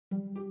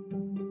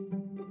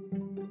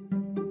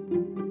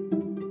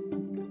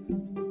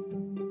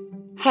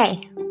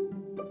Hey,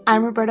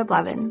 I'm Roberta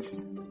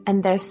Blevins,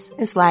 and this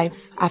is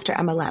Life After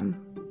MLM,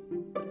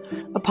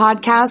 a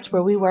podcast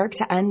where we work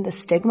to end the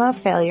stigma of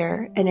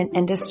failure in an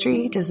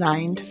industry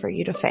designed for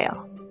you to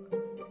fail.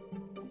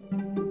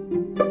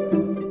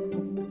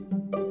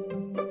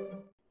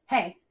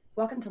 Hey,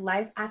 welcome to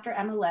Life After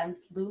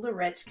MLM's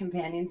LuLaRich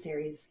companion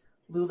series,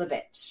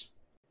 LuLaBitch,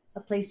 a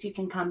place you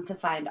can come to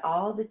find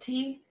all the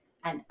tea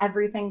and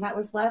everything that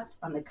was left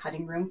on the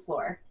cutting room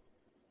floor.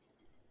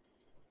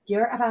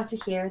 You're about to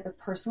hear the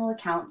personal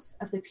accounts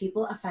of the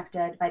people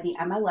affected by the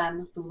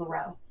MLM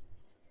LuLaRoe.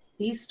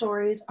 These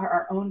stories are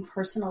our own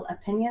personal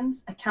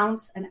opinions,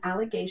 accounts, and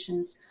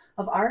allegations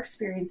of our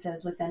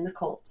experiences within the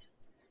cult.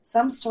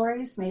 Some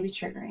stories may be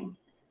triggering.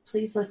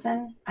 Please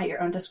listen at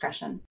your own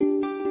discretion.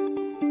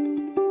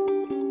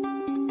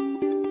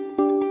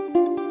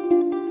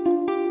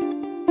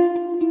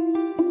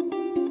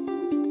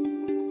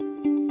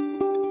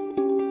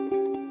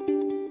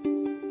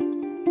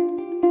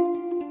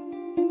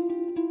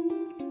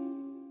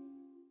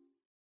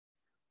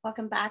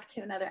 Welcome back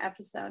to another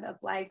episode of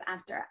Life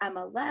After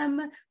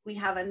MLM. We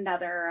have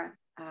another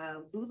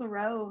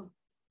LuLaRoe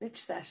bitch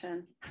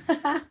session.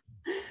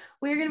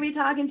 We're going to be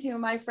talking to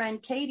my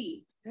friend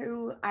Katie,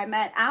 who I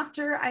met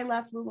after I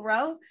left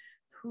LuLaRoe,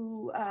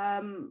 who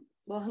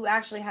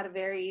actually had a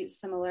very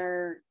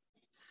similar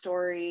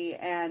story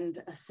and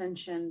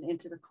ascension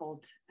into the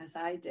cult as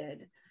I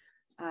did.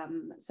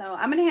 So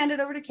I'm going to hand it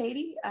over to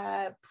Katie.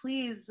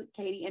 Please,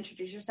 Katie,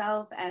 introduce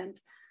yourself and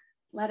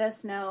let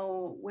us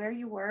know where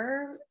you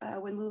were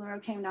when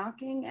LuLaRoe came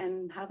knocking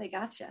and how they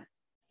got you.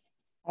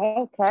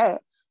 Okay.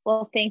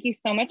 Well, thank you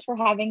so much for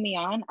having me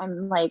on.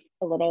 I'm like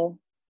a little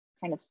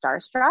kind of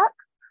starstruck.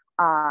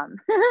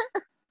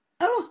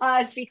 Oh,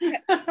 hush.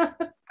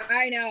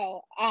 I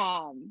know.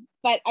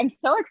 But I'm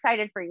so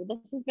excited for you. This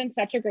has been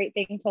such a great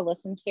thing to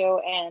listen to.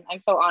 And I'm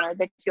so honored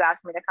that you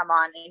asked me to come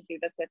on and do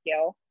this with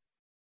you.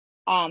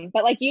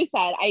 But like you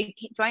said, I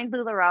joined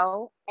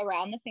LuLaRoe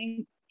around the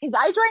same, because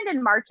I joined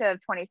in March of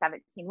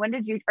 2017.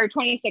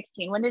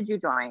 2016. When did you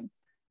join?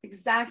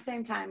 Exact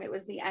same time. It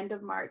was the end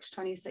of March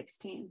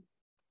 2016.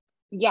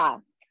 Yeah.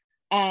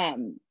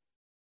 And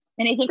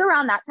I think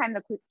around that time,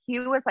 the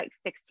queue was like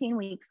 16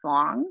 weeks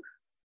long.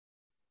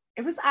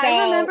 It was,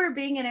 I remember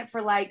being in it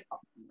for like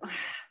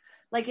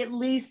at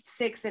least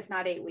 6, if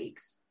not 8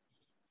 weeks.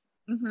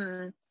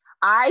 Mm-hmm.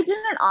 I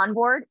didn't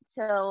onboard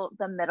till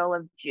the middle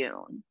of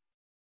June.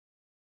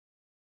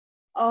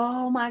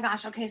 Oh my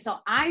gosh. Okay. So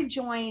I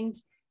joined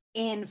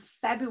in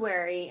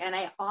February and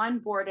I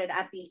onboarded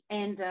at the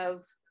end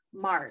of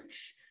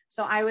March.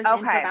 So I was in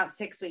for about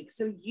 6 weeks.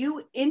 So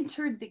you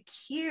entered the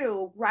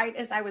queue right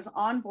as I was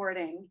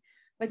onboarding,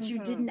 but you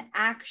didn't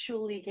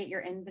actually get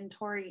your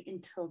inventory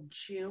until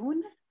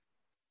June.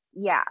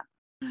 Yeah.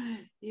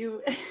 I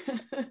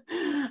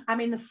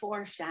mean, the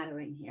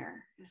foreshadowing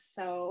here is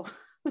so.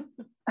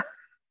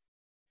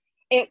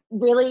 It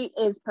really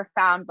is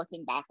profound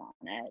looking back on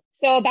it.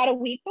 So about a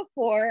week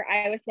before,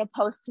 I was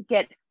supposed to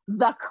get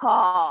the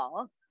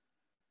call.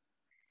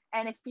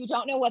 And if you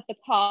don't know what the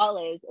call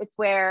is, it's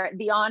where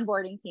the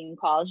onboarding team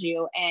calls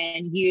you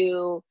and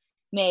you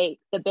make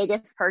the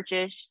biggest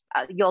purchase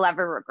you'll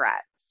ever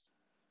regret.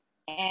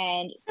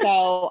 And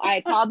so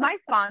I called my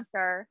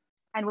sponsor,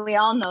 and we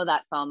all know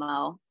that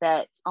FOMO,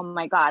 that, oh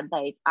my God,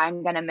 like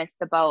I'm going to miss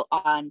the boat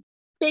on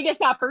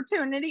biggest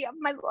opportunity of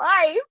my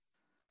life.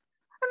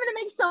 I'm going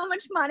to make so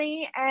much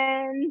money.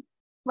 And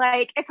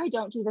like, if I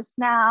don't do this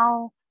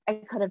now,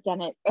 I could have done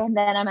it. And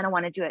then I'm going to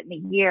want to do it in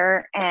a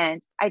year.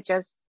 And it's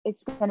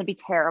going to be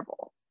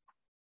terrible.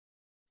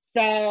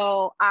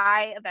 So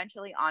I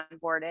eventually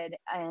onboarded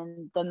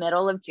in the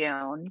middle of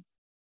June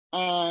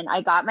and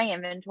I got my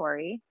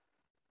inventory.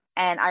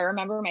 And I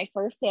remember my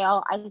first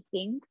sale, I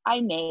think I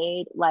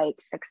made like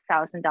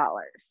 $6,000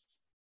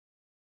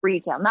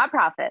 retail, not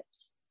profit.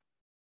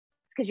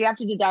 Because you have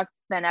to deduct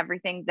then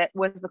everything that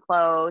was the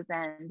clothes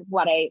and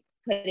what I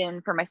put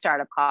in for my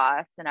startup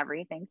costs and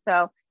everything.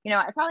 So,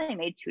 I probably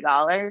made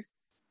 $2,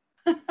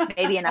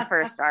 maybe enough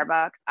for a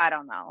Starbucks. I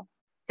don't know.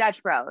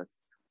 Dutch Bros.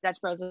 Dutch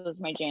Bros was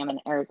my jam in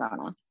Arizona.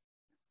 Do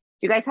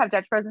you guys have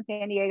Dutch Bros in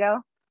San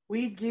Diego?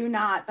 We do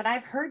not, but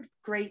I've heard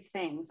great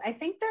things. I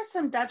think there's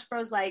some Dutch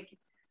Bros like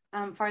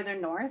farther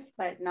north,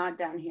 but not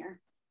down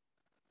here.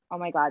 Oh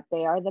my God,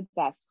 they are the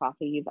best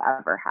coffee you've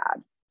ever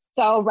had.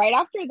 So right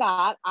after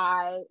that,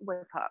 I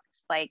was hooked.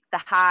 Like the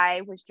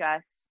high was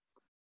just,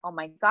 oh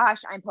my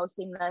gosh, I'm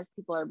posting this.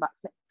 People are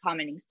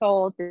commenting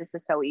sold. This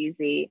is so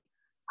easy.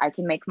 I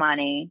can make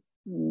money.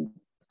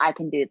 I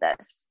can do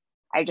this.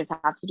 I just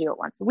have to do it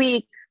once a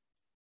week.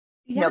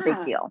 Yeah. No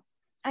big deal.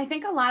 I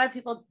think a lot of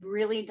people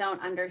really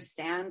don't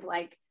understand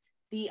like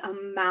the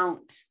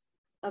amount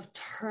of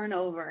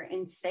turnover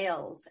in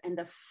sales and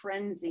the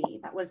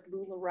frenzy that was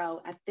LuLaRoe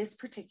at this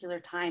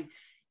particular time.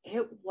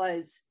 It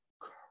was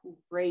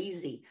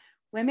crazy.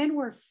 Women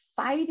were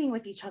fighting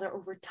with each other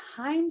over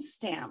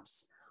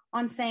timestamps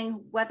on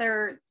saying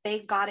whether they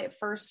got it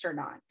first or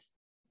not.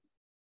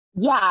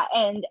 Yeah.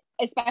 And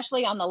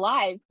especially on the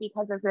live,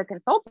 because as a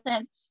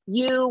consultant,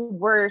 you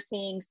were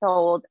seeing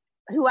sold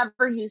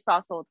whoever you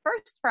saw sold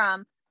first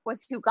from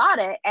was who got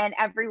it, and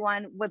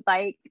everyone would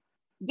like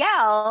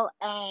yell,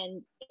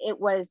 and it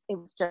was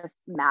just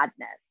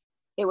madness.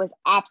 It was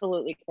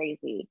absolutely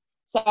crazy.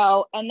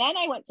 So, and then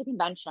I went to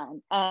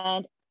convention,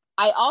 and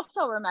I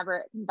also remember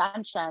at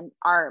convention,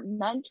 our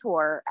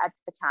mentor at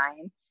the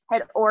time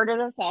had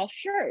ordered us all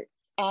shirts.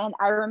 And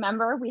I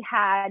remember we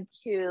had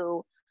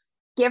to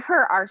give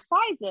her our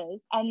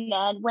sizes. And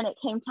then when it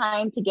came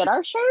time to get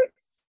our shirts,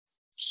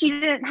 she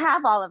didn't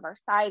have all of our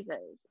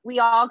sizes. We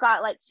all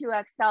got like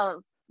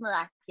 2XLs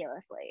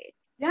miraculously.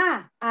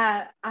 Yeah.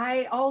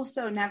 I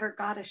also never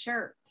got a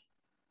shirt.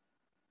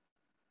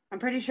 I'm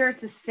pretty sure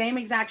it's the same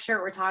exact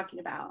shirt we're talking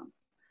about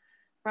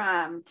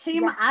from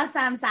Team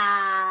Awesome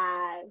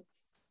Size.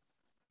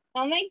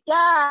 Oh my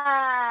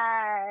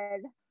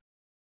God.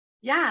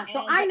 Yeah.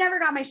 So I never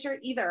got my shirt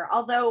either.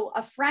 Although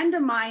a friend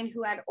of mine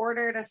who had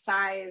ordered a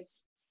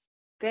size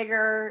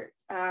bigger,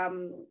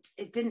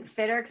 it didn't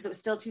fit her because it was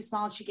still too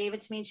small. And she gave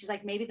it to me and she's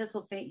like, maybe this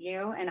will fit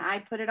you. And I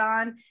put it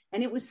on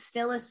and it was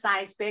still a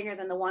size bigger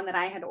than the one that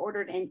I had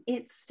ordered. And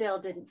it still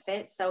didn't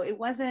fit. So it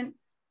wasn't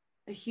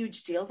a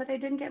huge deal that I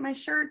didn't get my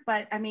shirt.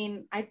 But I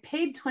mean, I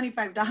paid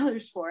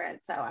 $25 for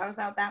it. So I was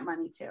out that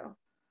money too.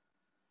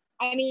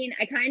 I mean,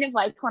 I kind of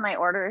like when I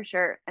order a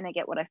shirt and I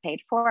get what I've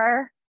paid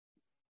for.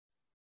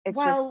 It's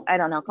just, I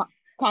don't know,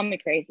 call me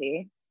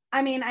crazy.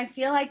 I mean, I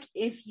feel like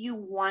if you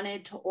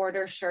wanted to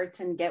order shirts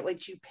and get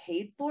what you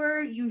paid for,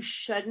 you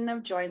shouldn't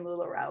have joined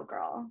LuLaB,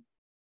 girl.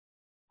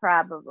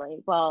 Probably.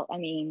 Well, I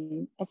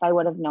mean, if I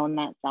would have known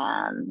that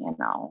then, you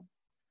know.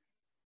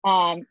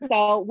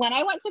 So when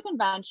I went to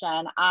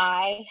convention,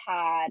 I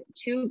had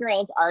two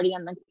girls already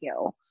in the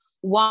queue.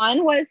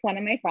 One was one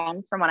of my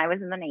friends from when I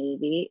was in the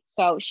Navy.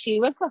 So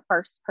she was the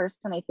first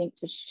person, I think,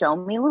 to show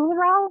me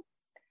LuLaB.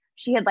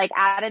 She had like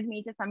added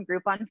me to some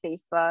group on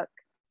Facebook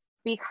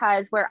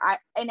because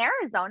in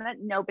Arizona,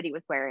 nobody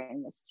was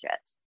wearing this shit.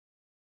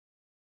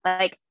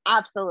 Like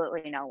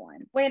absolutely no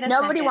one. Wait a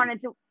Nobody second. wanted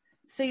to.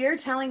 So you're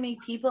telling me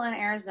people in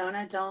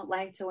Arizona don't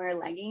like to wear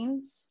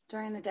leggings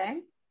during the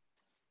day?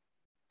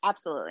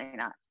 Absolutely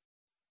not.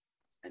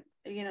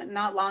 You know,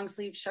 not long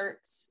sleeve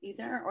shirts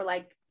either, or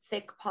like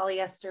thick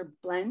polyester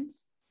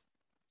blends?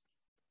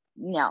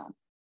 No.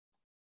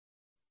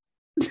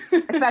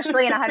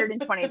 Especially in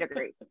 120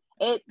 degrees.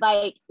 It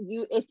like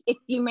if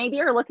you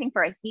maybe are looking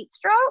for a heat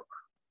stroke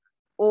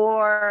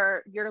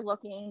or you're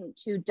looking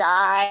to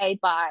dye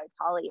by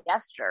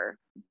polyester,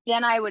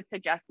 then I would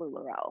suggest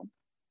LuLaB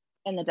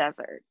in the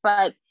desert.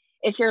 But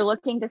if you're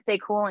looking to stay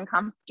cool and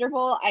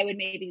comfortable, I would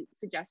maybe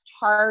suggest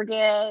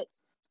Target.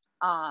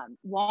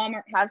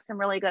 Walmart has some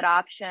really good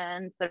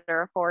options that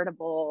are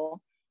affordable.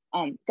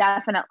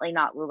 Definitely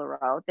not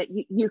LuLaB. That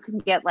you can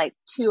get like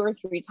 2 or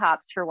 3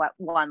 tops for what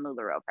one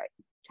LuLaB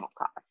top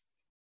costs.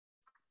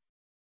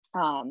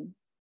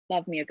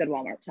 Love me a good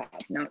Walmart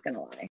top, not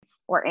gonna lie.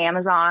 Or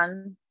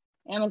Amazon.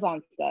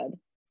 Amazon's good.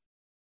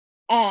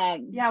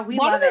 Yeah, we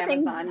love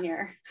Amazon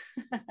here.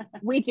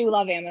 We do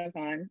love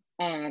Amazon.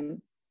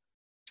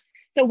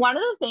 So one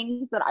of the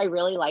things that I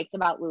really liked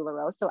about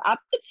LuLaB, so at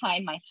the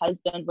time my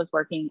husband was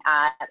working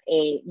at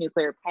a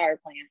nuclear power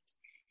plant,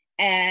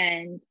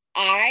 and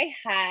I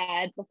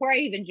had, before I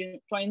even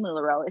joined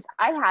LuLaB,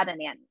 I had a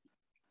nanny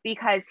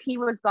because he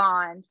was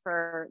gone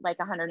for like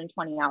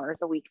 120 hours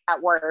a week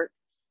at work,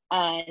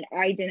 and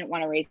I didn't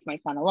want to raise my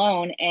son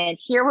alone. And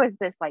here was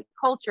this like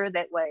culture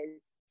that was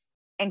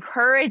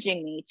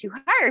encouraging me to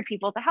hire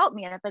people to help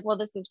me. And it's like, well,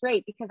 this is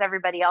great because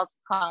everybody else is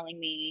calling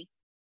me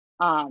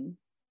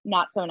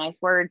not so nice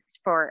words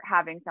for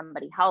having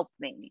somebody help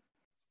me.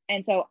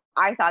 And so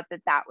I thought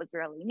that that was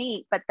really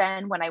neat. But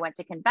then when I went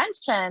to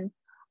convention,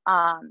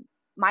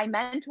 my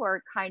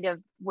mentor kind of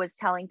was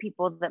telling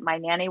people that my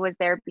nanny was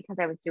there because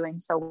I was doing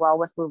so well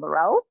with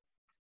LuLaB.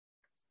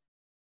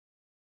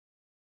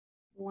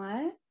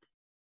 What?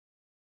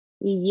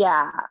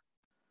 Yeah.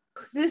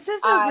 This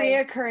is a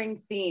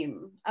reoccurring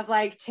theme of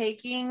like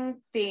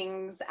taking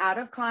things out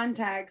of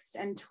context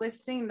and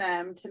twisting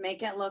them to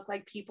make it look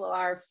like people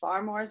are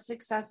far more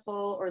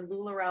successful or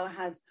LuLaB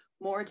has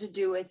more to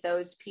do with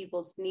those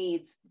people's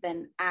needs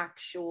than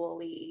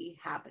actually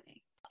happening.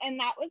 And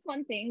that was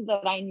one thing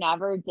that I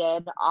never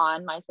did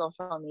on my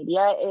social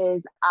media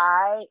is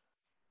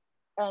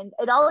and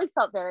it always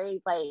felt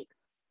very like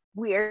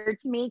weird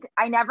to me.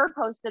 I never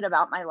posted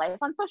about my life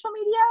on social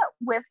media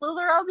with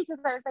LuLaB because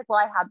I was like, well,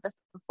 I had this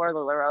before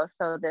LuLaB,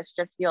 so this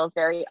just feels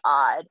very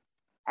odd.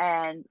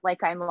 And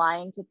like I'm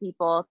lying to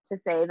people to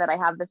say that I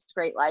have this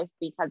great life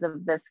because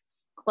of this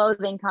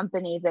clothing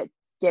company that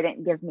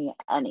didn't give me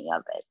any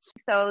of it.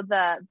 So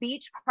the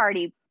beach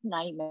party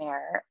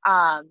nightmare,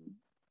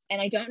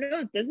 and I don't know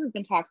if this has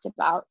been talked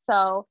about.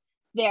 So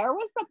there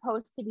was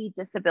supposed to be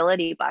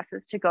disability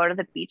buses to go to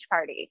the beach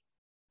party,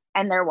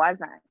 and there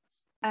wasn't.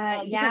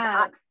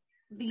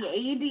 The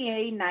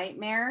ADA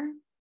nightmare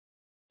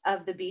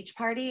of the beach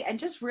party, and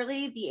just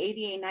really the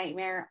ADA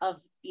nightmare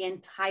of the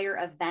entire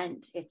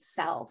event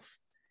itself,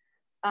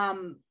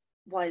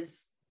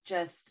 was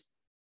just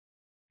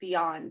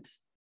beyond.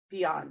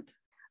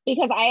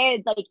 Because I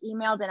had like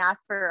emailed and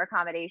asked for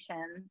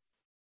accommodations,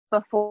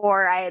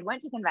 before I had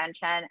went to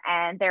convention,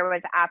 and there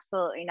was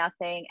absolutely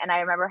nothing. And I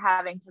remember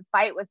having to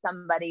fight with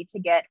somebody to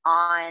get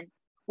on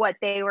what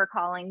they were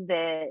calling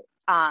the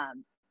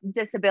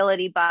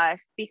disability bus,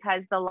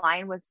 because the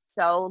line was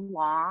so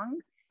long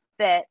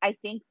that I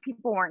think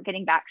people weren't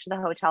getting back to the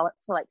hotel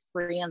till like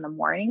 3 a.m. that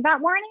morning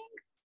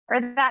or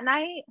that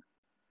night.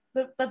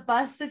 The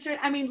bus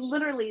situation, I mean,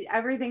 literally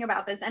everything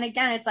about this. And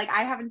again, it's like,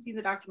 I haven't seen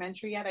the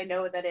documentary yet. I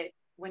know that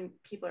when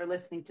people are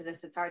listening to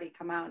this, it's already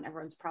come out and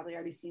everyone's probably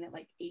already seen it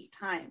like 8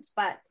 times,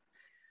 but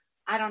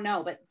I don't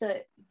know. But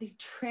the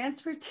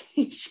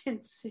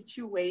transportation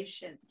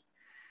situation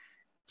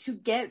to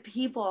get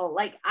people,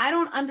 like, I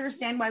don't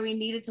understand why we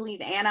needed to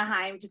leave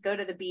Anaheim to go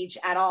to the beach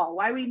at all.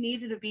 Why we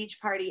needed a beach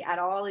party at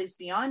all is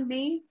beyond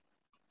me.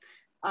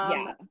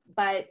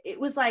 But it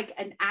was like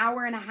an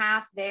hour and a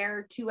half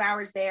there, 2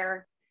 hours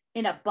there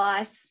in a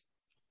bus,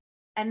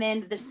 and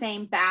then the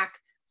same back.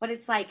 But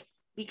it's like,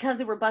 because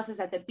there were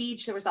buses at the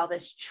beach, there was all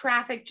this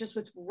traffic just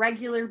with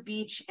regular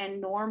beach and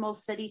normal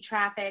city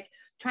traffic,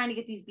 trying to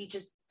get these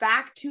beaches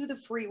back to the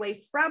freeway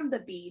from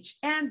the beach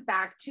and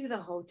back to the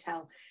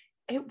hotel.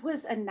 It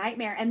was a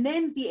nightmare. And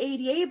then the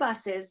ADA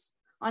buses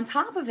on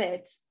top of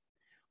it,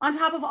 on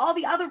top of all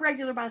the other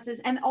regular buses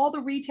and all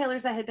the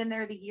retailers that had been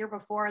there the year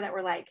before that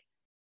were like,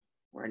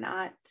 we're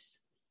not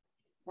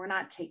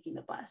taking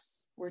the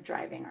bus. We're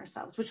driving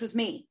ourselves, which was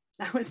me.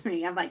 That was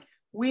me. I'm like,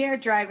 we are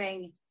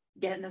driving,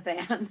 get in the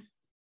van.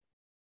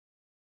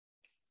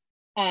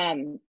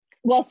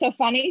 Well, so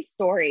funny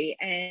story.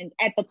 And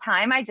at the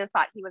time, I just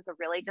thought he was a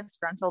really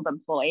disgruntled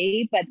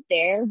employee, but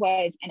there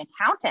was an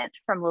accountant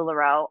from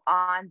LuLaRoe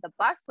on the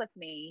bus with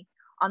me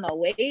on the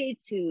way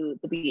to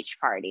the beach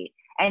party.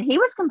 And he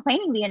was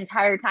complaining the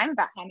entire time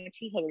about how much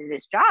he hated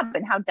his job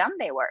and how dumb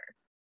they were.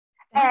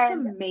 That's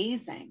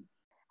amazing.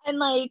 And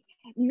like,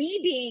 me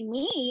being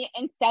me,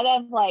 instead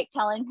of like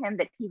telling him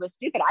that he was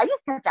stupid, I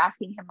just kept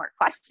asking him more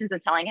questions and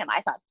telling him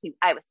I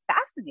was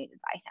fascinated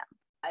by him.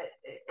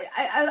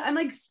 I'm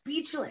like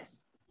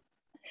speechless.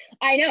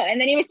 I know. And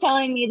then he was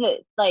telling me that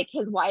like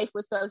his wife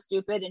was so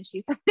stupid and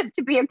she signed up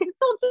to be a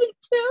consultant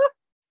too.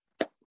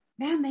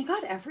 Man, they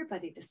got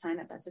everybody to sign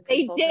up as a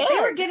consultant. They did.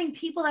 They were getting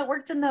people that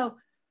worked in the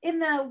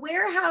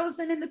warehouse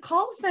and in the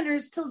call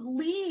centers to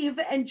leave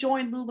and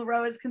join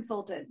LuLaRoe as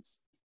consultants.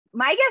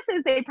 My guess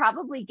is they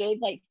probably gave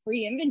like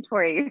free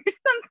inventory or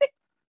something.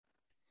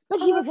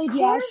 But he was like,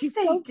 yeah, she's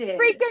so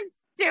freaking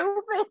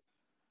stupid.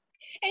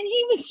 And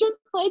he was just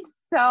like,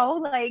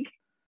 so like,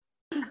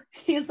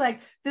 he's like,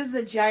 this is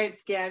a giant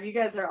scam. You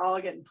guys are all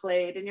getting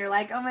played. And you're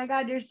like, oh my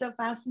God, you're so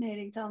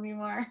fascinating. Tell me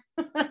more.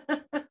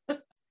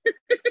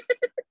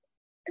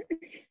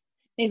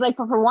 He's like,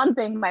 well, for one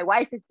thing, my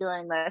wife is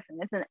doing this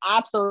and it's an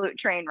absolute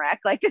train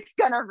wreck. Like, it's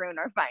going to ruin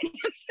our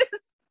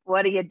finances.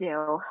 What do you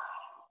do?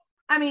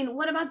 I mean,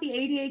 what about the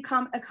ADA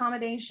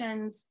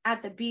accommodations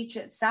at the beach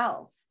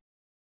itself?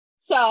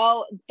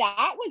 So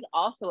that was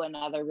also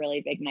another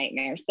really big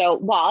nightmare. So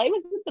while I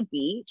was at the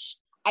beach,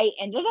 I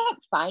ended up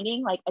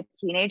finding like a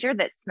teenager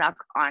that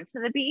snuck onto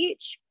the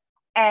beach,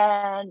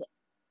 and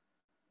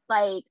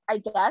like, I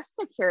guess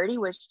security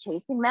was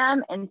chasing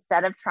them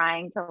instead of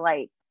trying to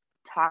like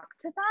talk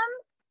to them.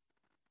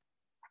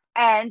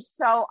 And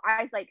so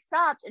I like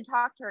stopped and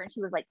talked to her, and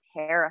she was like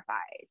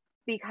terrified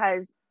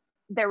because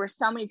there were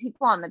so many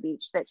people on the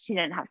beach that she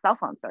didn't have cell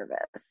phone service.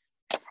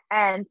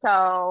 And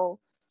so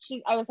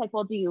I was like,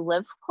 well, do you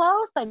live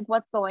close? Like,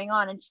 what's going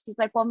on? And she's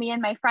like, well, me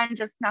and my friend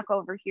just snuck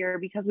over here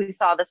because we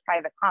saw this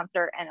private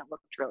concert and it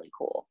looked really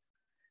cool.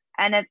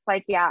 And it's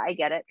like, yeah, I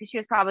get it. Cause she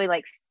was probably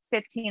like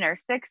 15 or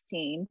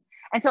 16.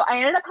 And so I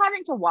ended up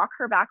having to walk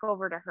her back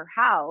over to her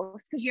house.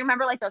 Cause you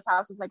remember like those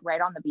houses, like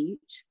right on the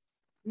beach.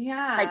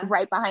 Yeah. Like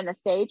right behind the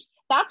stage.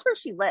 That's where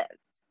she lived.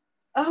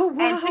 Oh,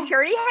 wow. And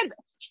security had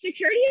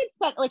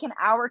spent like an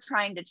hour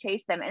trying to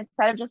chase them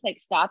instead of just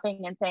like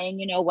stopping and saying,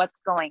 you know, what's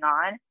going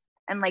on,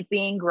 and like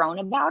being grown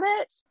about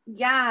it.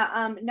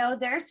 Yeah. No,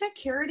 their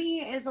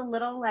security is a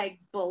little like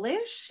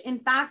bullish. In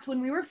fact,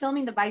 when we were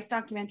filming the Vice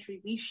documentary,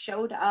 we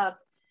showed up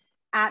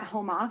at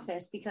home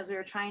office because we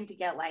were trying to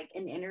get like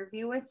an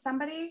interview with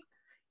somebody,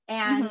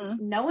 and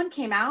no one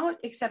came out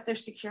except their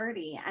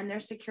security. And their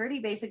security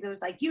basically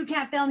was like, you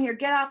can't film here,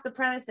 get off the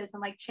premises,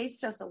 and like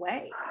chased us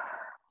away.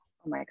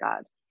 Oh my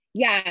God.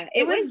 Yeah.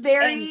 It was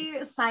very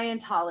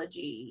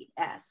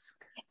Scientology-esque.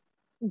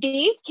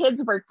 These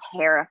kids were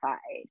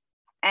terrified.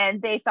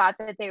 And they thought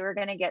that they were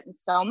going to get in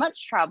so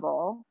much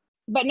trouble.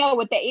 But no,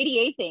 with the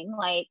ADA thing,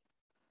 like,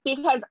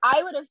 because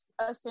I would have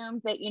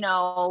assumed that, you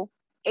know,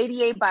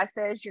 ADA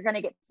buses, you're going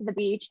to get to the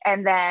beach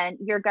and then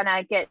you're going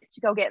to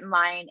go get in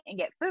line and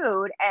get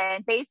food.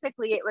 And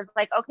basically it was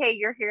like, okay,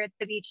 you're here at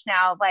the beach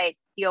now, like,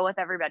 deal with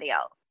everybody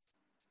else.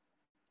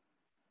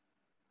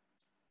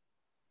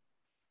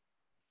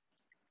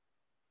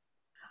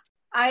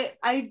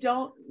 I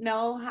don't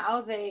know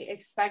how they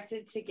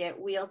expected to get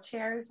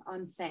wheelchairs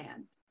on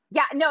sand.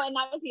 Yeah, no, and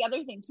that was the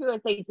other thing too, is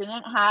they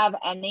didn't have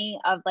any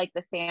of like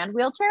the sand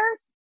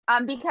wheelchairs,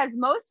 because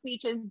most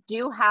beaches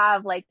do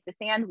have like the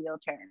sand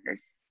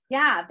wheelchairs.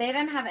 Yeah, they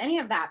didn't have any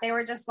of that. They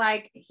were just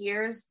like,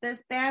 here's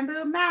this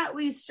bamboo mat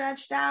we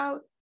stretched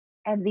out.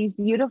 And these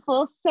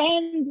beautiful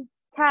sand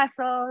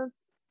castles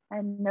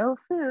and no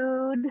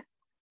food.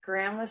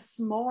 Grandma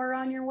s'more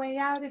on your way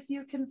out if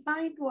you can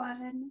find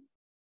one.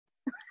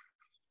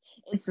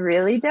 It's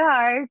really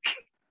dark.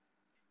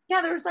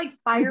 Yeah, there was like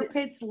fire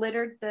pits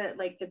littered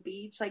the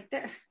beach. Like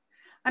there,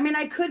 I mean,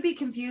 I could be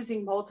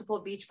confusing multiple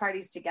beach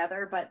parties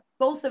together, but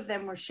both of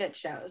them were shit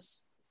shows.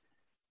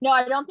 No,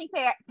 I don't think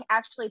they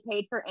actually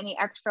paid for any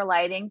extra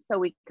lighting so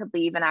we could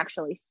leave and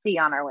actually see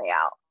on our way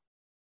out.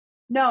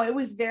 No, it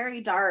was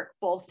very dark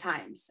both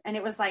times. And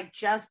it was like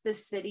just the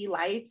city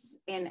lights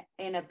in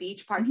a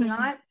beach parking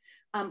lot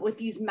with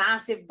these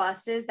massive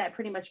buses that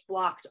pretty much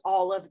blocked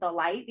all of the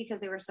light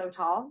because they were so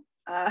tall.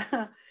 But so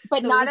not it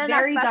was enough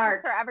very buses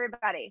dark for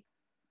everybody.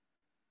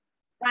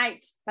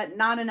 Right, but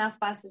not enough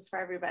buses for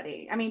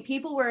everybody. I mean,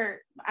 people were,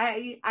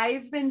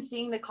 I've been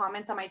seeing the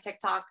comments on my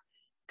TikTok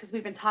because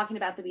we've been talking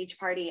about the beach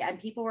party, and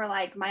people were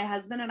like, my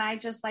husband and I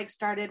just like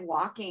started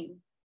walking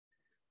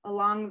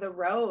along the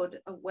road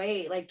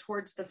away, like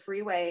towards the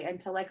freeway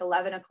until like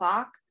 11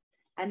 o'clock.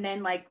 And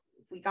then like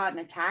we got in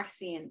a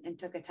taxi and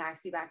took a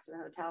taxi back to the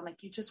hotel. I'm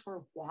like, you just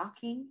were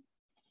walking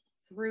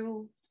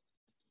through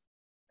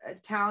a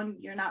town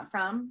you're not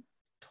from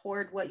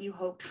toward what you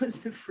hoped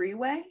was the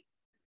freeway?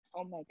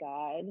 Oh my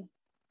God.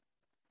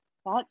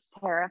 That's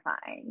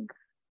terrifying.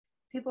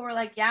 People were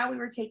like, yeah, we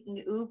were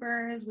taking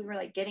Ubers. We were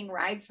like getting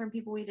rides from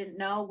people we didn't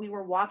know. We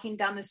were walking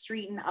down the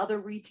street and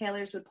other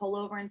retailers would pull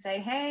over and say,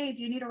 hey,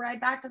 do you need a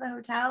ride back to the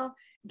hotel?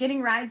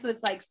 Getting rides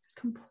with like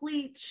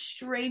complete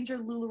stranger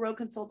LuLaRoe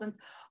consultants.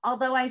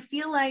 Although I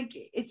feel like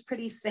it's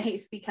pretty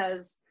safe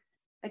because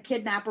a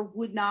kidnapper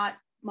would not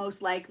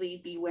most likely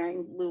be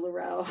wearing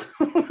LuLaRoe.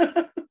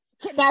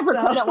 Kidnapper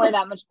couldn't wear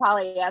that much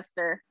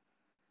polyester.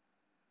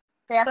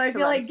 So I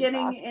feel like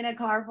getting in a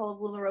car full of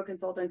LuLaRoe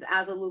consultants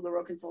as a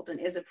LuLaRoe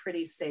consultant is a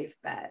pretty safe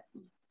bet.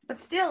 But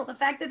still, the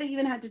fact that they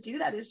even had to do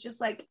that is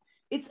just like,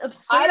 it's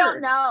absurd. I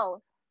don't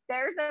know.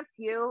 There's a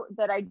few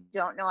that I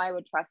don't know I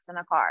would trust in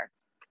a car.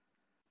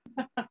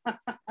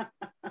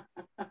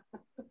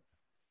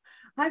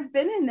 I've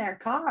been in their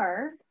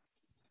car.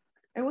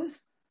 It was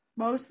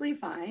mostly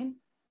fine.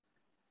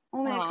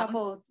 Only a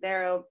couple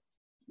narrow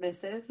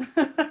misses.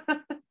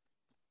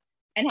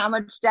 And how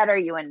much debt are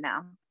you in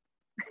now?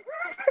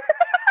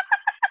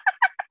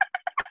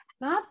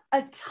 Not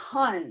a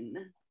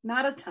ton.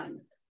 Not a ton.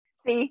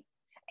 See,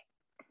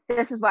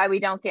 this is why we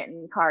don't get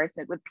in cars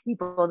with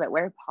people that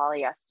wear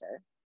polyester.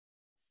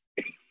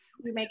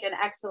 You make an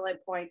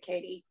excellent point,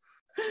 Katie.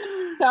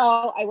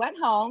 So I went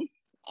home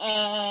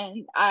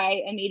and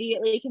I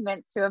immediately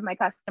convinced 2 of my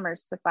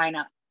customers to sign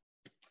up.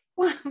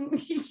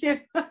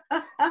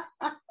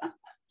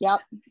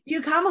 Yep.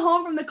 You come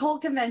home from the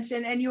Colt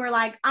convention and you were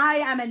like, I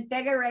am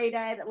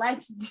invigorated.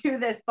 Let's do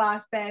this,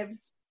 boss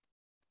babes.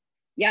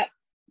 Yep.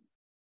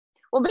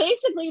 Well,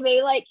 basically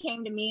they like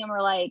came to me and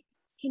were like,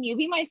 can you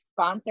be my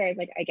sponsor? I was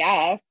like, I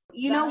guess.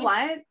 You know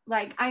what?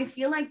 Like, I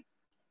feel like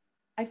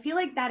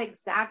that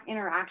exact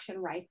interaction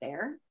right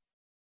there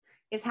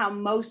is how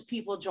most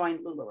people joined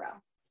LuLaRoe.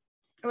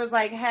 It was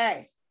like,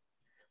 hey,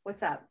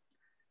 what's up?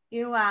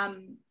 You,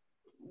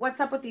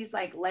 what's up with these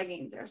like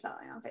leggings you're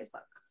selling on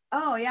Facebook?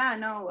 Oh yeah,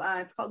 no,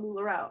 it's called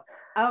LuLaRoe.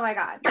 Oh my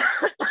God.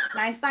 Can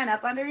I sign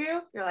up under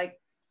you? You're like,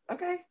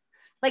 okay.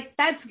 Like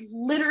that's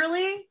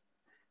literally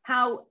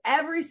how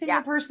every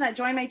single person that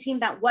joined my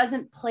team that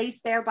wasn't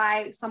placed there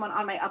by someone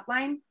on my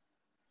upline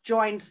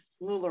joined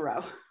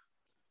LuLaRoe.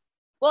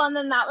 Well, and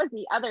then that was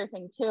the other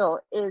thing too,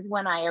 is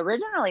when I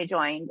originally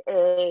joined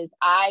is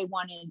I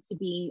wanted to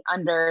be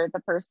under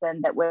the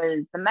person that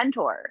was the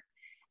mentor.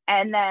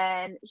 And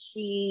then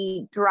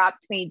she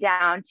dropped me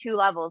down 2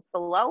 levels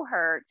below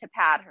her to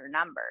pad her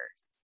numbers.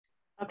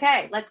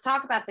 Okay, let's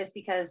talk about this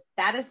because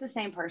that is the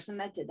same person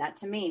that did that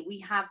to me.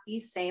 We have the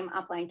same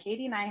upline.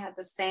 Katie and I had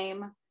the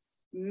same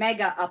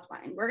mega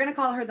upline. We're going to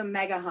call her the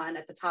mega hun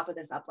at the top of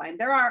this upline.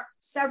 There are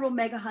several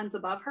mega huns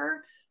above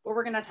her, but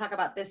we're going to talk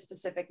about this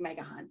specific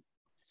mega hun.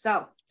 So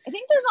I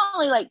think there's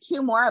only like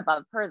 2 more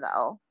above her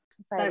though.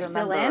 They're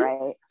still in?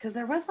 Right. Because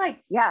there was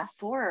like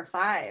 4 or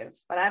 5,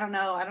 but I don't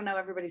know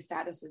everybody's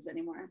statuses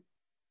anymore.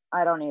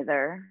 I don't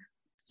either.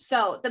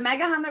 So the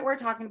mega hun that we're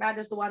talking about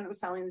is the one that was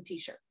selling the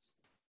t-shirts.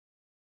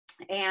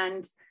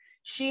 And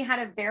she had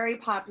a very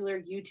popular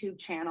YouTube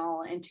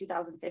channel in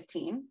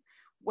 2015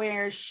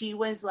 where she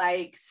was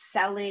like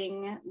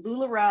selling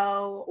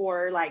LuLaRoe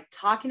or like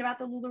talking about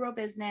the LuLaRoe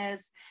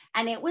business.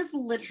 And it was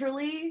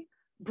literally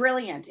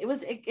brilliant. It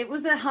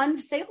was a hun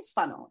sales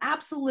funnel.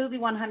 Absolutely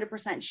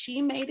 100%.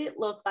 She made it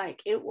look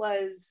like it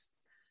was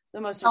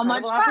the most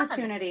incredible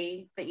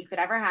opportunity that you could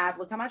ever have.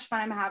 Look how much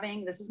fun I'm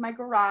having. This is my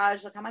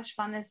garage. Look how much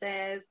fun this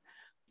is.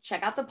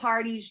 Check out the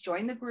parties,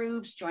 join the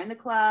groups, join the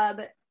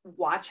club,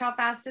 watch how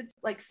fast it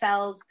like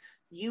sells.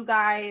 You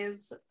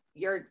guys,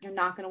 you're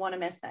not going to want to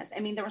miss this. I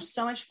mean, there was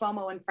so much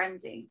FOMO and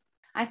frenzy.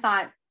 I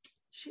thought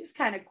she's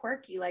kind of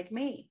quirky like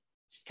me.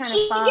 She's kind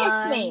of fun.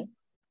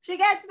 She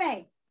gets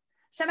me.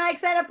 She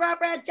makes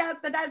inappropriate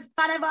jokes and does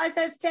funny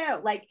voices too.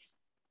 Like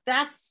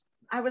that's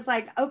I was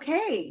like,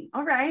 okay,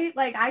 all right.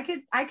 Like I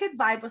could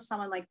vibe with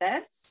someone like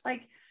this.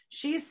 Like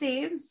she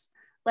seems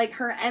like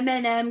her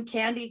M&M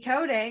candy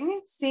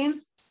coating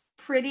seems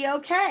pretty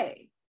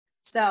okay.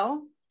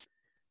 So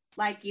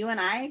like you and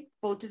I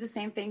both do the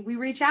same thing. We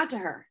reach out to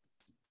her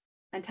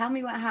and tell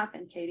me what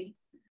happened, Katie.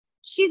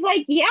 She's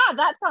like, yeah,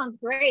 that sounds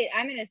great.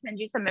 I'm going to send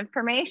you some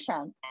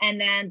information.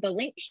 And then the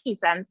link she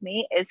sends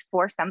me is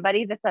for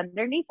somebody that's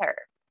underneath her.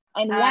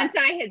 And once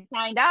I had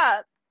signed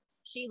up,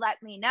 she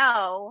let me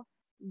know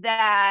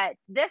that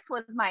this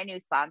was my new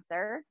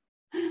sponsor.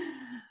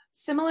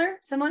 Similar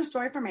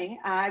story for me.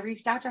 I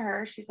reached out to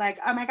her. She's like,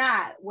 oh my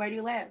God, where do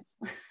you live?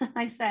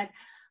 I said,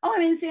 oh,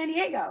 I'm in San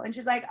Diego. And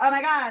she's like, oh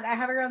my God, I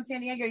have a girl in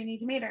San Diego. You need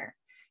to meet her.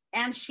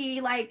 And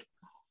she like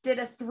did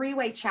a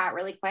 3-way chat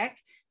really quick.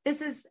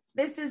 This is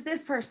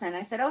this person.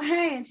 I said, oh,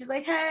 hey. And she's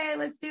like, hey,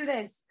 let's do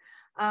this.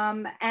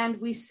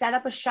 And we set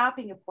up a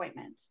shopping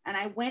appointment. And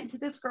I went to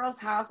this girl's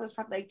house. I was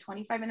probably like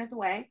 25 minutes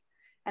away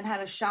and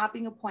had a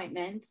shopping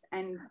appointment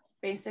and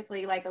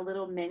basically like a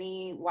little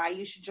mini why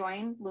you should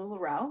join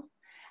LuLaB.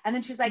 And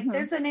then she's like,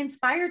 there's an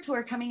Inspire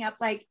tour coming up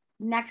like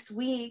next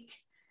week.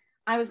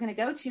 I was going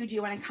to go to, do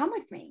you want to come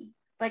with me?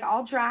 Like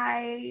I'll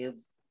drive,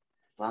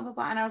 blah, blah,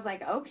 blah. And I was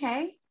like,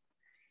 okay.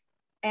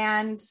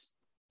 And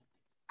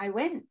I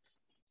went.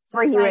 So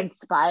were you like,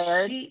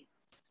 inspired?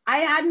 I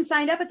hadn't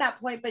signed up at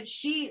that point, but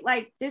she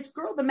like this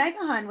girl, the Mega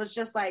Hun was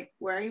just like,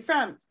 where are you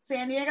from?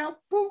 San Diego?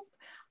 Boop.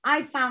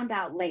 I found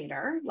out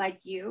later, like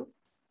you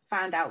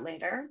found out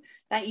later,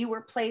 that you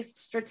were placed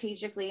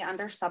strategically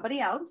under somebody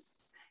else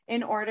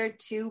in order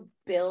to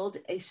build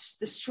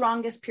the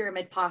strongest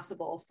pyramid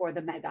possible for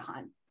the Mega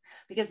Hun.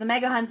 Because the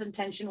Mega Hun's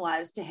intention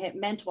was to hit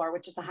mentor,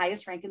 which is the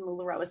highest rank in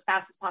LuLaB, as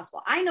fast as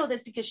possible. I know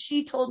this because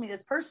she told me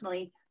this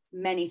personally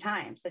many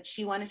times, that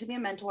she wanted to be a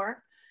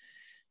mentor,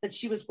 that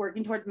she was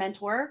working toward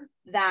mentor,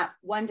 that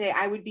one day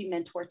I would be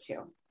mentor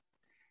too.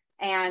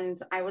 And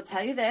I will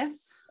tell you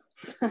this,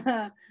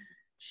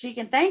 she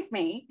can thank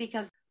me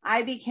because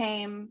I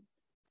became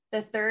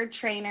the third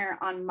trainer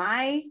on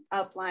my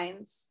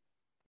uplines.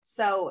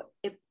 So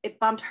it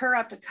bumped her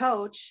up to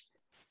coach.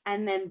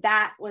 And then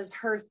that was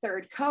her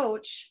third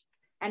coach.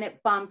 And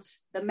it bumped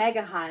the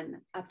Mega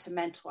Hun up to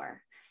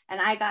mentor. And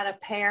I got a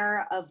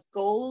pair of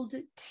gold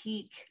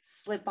teak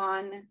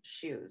slip-on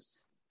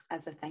shoes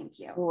as a thank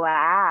you.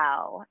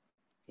 Wow.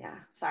 Yeah.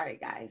 Sorry,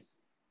 guys.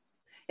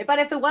 But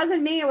if it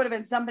wasn't me, it would have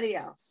been somebody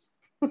else.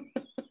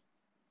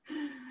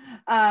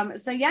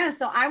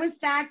 So I was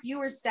stacked. You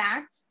were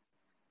stacked.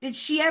 Did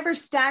she ever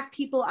stack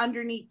people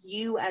underneath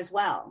you as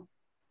well?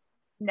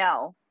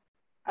 No.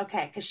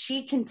 Okay. Because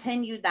she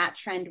continued that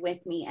trend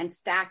with me and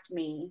stacked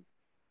me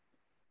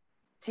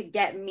to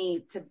get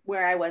me to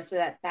where I was, so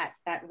that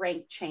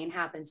rank chain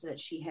happened, so that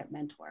she hit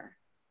mentor.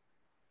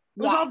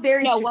 It was all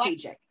very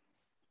strategic.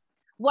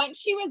 Once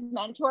she was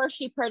mentor,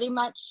 she pretty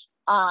much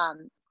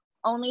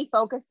only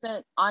focused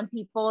on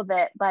people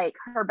that like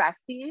her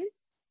besties,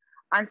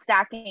 on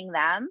stacking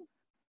them.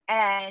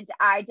 And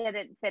I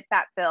didn't fit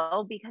that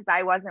bill because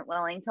I wasn't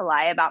willing to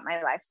lie about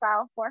my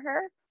lifestyle for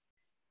her.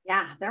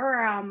 Yeah, there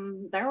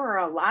were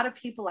a lot of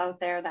people out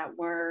there that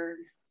were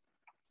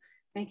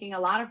making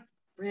a lot of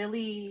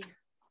really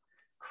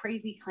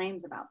crazy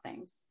claims about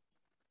things.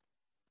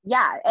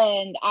 Yeah,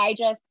 and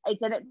it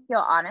didn't feel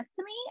honest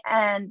to me.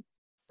 And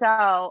so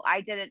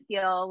I didn't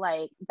feel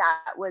like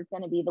that was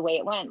going to be the way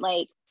it went.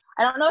 Like,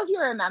 I don't know if you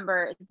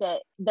remember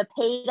that the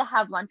pay to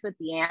have lunch with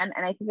Deanne,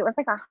 and I think it was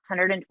like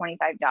 $125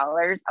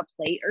 a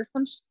plate or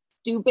some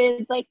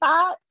stupid like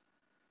that.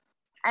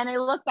 And I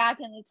look back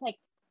and it's like,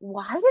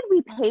 why did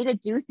we pay to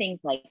do things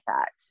like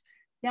that?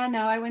 Yeah, no,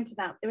 I went to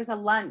that. It was a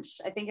lunch.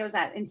 I think it was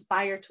that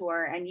Inspire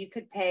tour, and you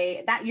could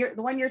pay that.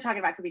 The one you're talking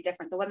about could be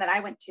different. The one that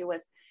I went to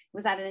was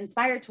at an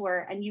Inspire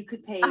tour, and you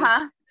could pay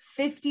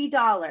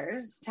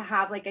 $50 to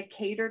have like a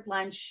catered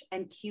lunch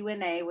and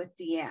Q&A with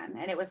Deanne,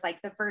 and it was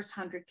like the first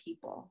 100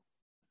 people.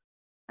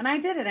 And I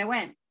did it. I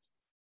went. It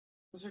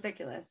was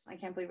ridiculous. I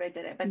can't believe I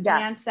did it. But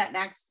Deanne sat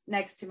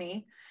next to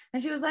me,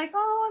 and she was like,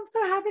 "Oh, I'm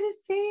so happy to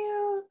see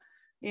you."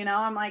 You know,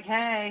 I'm like,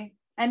 "Hey."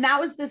 And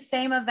that was the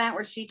same event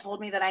where she told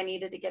me that I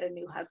needed to get a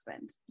new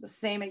husband. The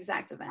same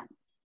exact event.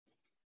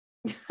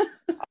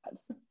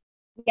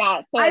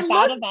 Yeah. So I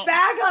look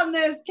back on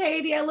this,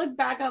 Katie. I look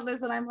back on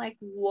this and I'm like,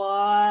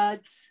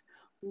 what?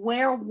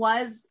 Where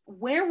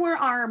were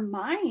our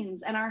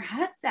minds and our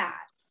heads at?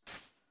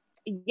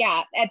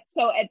 Yeah.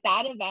 So at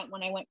that event,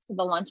 when I went to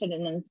the luncheon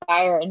and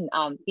Inspire in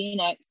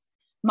Phoenix,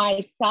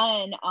 my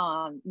son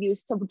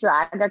used to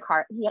drag a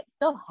car. He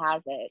still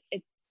has it.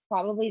 It's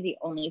probably the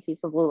only piece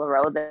of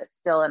LuLaB that's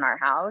still in our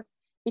house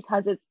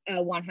because it's a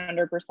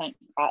 100%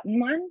 cotton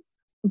one.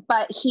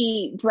 But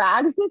he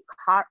drags this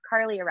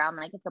Carly around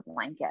like it's a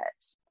blanket.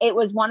 It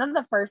was one of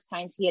the first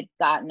times he had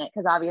gotten it,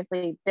 because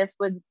obviously this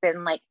would have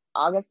been like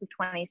August of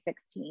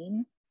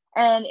 2016.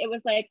 And it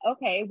was like,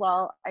 okay,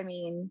 well, I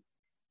mean,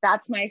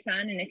 that's my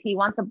son. And if he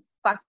wants a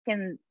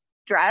fucking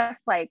dress,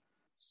 like,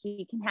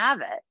 he can have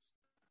it.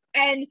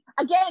 And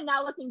again,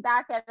 now looking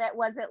back at it,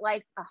 was it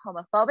like a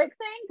homophobic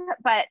thing?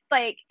 But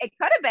like, it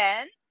could have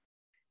been.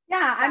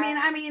 Yeah,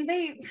 I mean,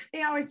 they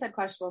always said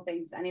questionable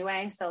things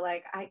anyway. So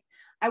like,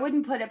 I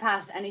wouldn't put it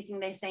past anything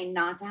they say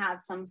not to have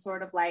some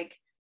sort of like,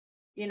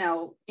 you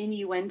know,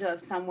 innuendo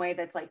of some way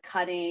that's like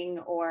cutting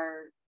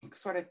or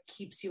sort of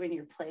keeps you in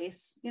your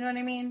place. You know what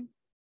I mean?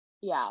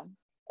 Yeah.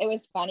 It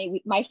was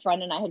funny. My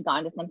friend and I had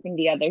gone to something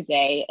the other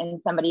day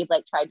and somebody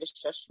like tried to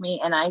shush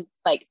me. And I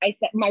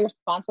said, my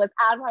response was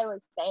as I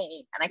was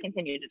saying, and I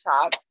continued to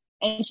talk.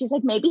 And she's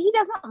like, maybe he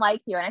doesn't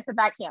like you. And I said,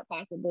 that can't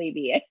possibly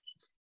be it.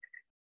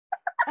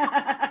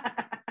 I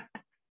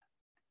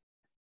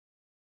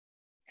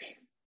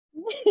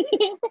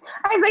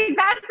was like,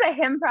 that's a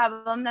him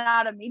problem,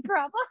 not a me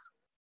problem.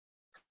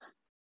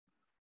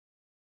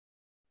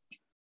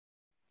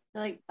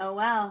 You're like, oh,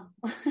 well.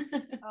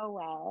 Oh,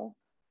 well.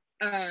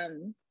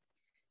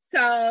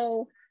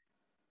 So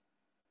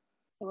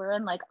we're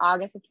in like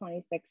August of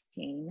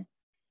 2016.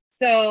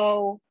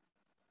 So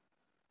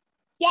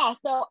yeah,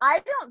 so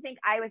I don't think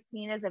I was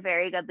seen as a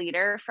very good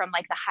leader from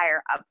like the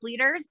higher up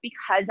leaders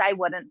because I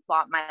wouldn't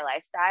flaunt my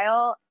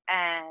lifestyle,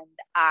 and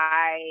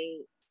I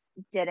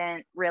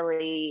didn't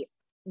really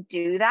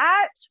do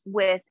that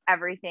with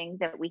everything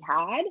that we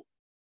had.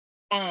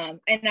 And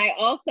I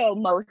also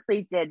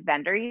mostly did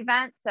vendor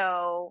events.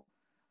 So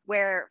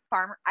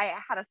I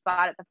had a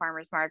spot at the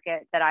farmer's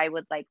market that I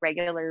would like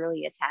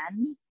regularly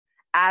attend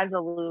as a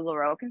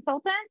LuLaB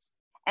consultant.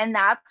 And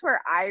that's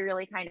where I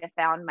really kind of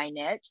found my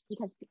niche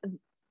because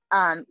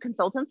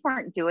consultants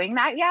weren't doing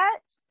that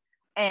yet.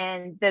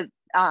 And the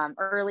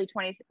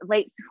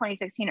late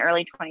 2016,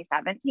 early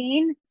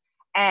 2017.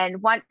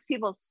 And once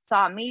people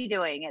saw me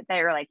doing it,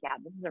 they were like, yeah,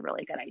 this is a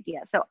really good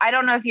idea. So I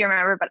don't know if you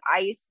remember, but I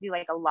used to do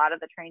like a lot of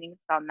the trainings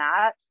on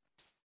that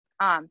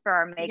for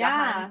our Mega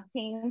Hunt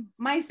team.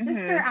 My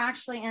sister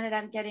actually ended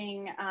up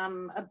getting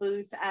a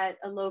booth at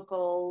a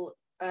local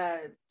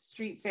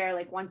street fair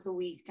like once a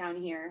week down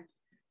here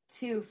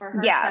too for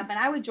her stuff. And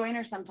I would join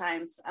her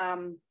sometimes.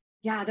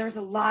 There was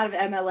a lot of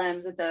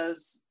MLMs at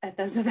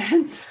those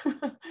events.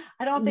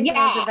 I don't think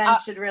those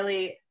events should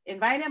really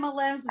invite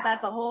MLMs, but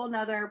that's a whole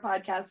nother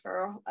podcast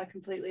for a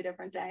completely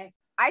different day.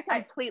 I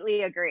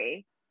completely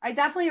agree. I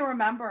definitely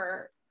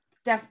remember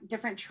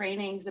different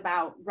trainings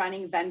about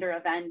running vendor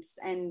events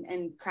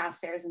and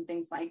craft fairs and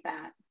things like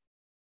that.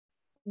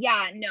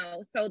 Yeah,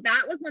 no. So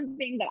that was one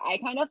thing that I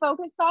kind of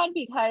focused on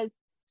because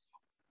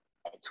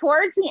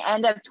towards the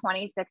end of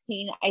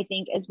 2016, I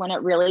think is when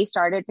it really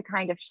started to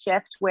kind of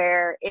shift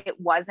where it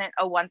wasn't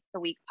a once a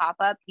week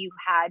pop-up. You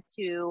had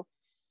to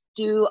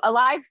do a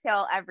live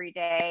sale every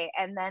day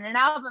and then an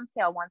album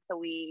sale once a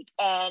week.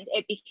 And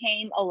it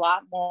became a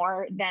lot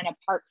more than a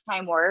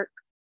part-time work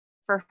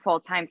for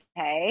full-time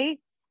pay.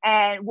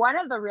 And one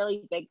of the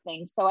really big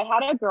things, so I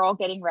had a girl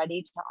getting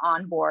ready to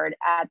onboard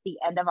at the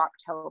end of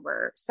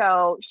October.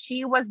 So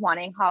she was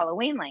wanting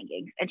Halloween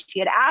leggings and she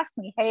had asked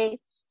me, hey,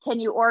 can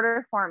you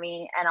order for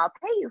me and I'll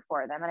pay you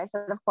for them? And I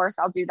said, of course,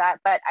 I'll do that.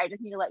 But I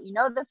just need to let you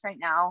know this right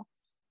now.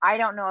 I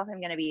don't know if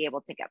I'm going to be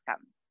able to get them.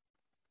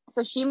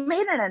 So she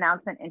made an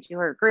announcement into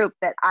her group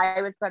that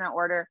I was going to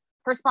order.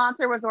 Her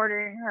sponsor was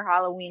ordering her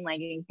Halloween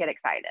leggings. Get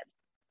excited.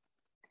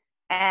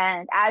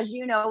 And as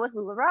you know, with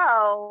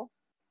LuLaB,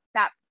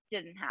 that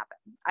didn't happen.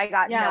 I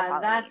got no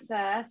Halloween.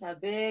 That's a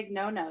big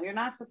no. You're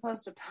not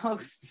supposed to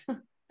post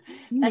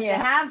that you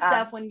have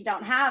stuff when you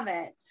don't have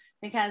it.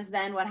 Because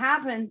then what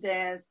happens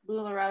is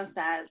LuLaB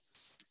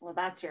says, well,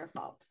 that's your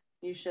fault.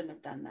 You shouldn't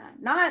have done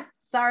that. Not,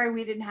 sorry,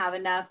 we didn't have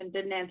enough and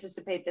didn't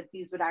anticipate that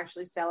these would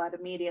actually sell out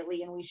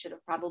immediately and we should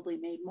have probably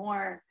made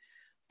more.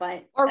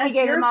 But that's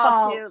your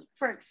fault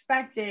for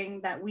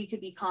expecting that we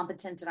could be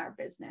competent in our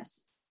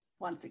business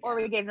once again. Or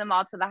we gave them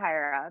all to the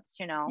higher ups,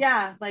 you know?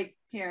 Yeah, like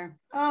here.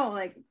 Oh,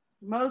 like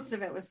most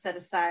of it was set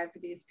aside for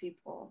these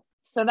people.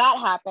 So that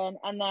happened.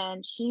 And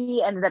then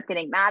she ended up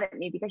getting mad at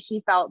me because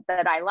she felt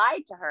that I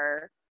lied to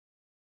her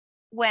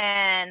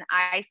when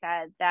I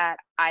said that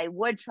I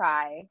would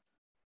try.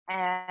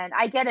 And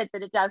I get it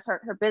that it does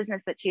hurt her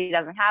business that she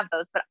doesn't have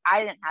those, but I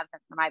didn't have them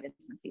for my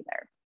business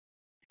either.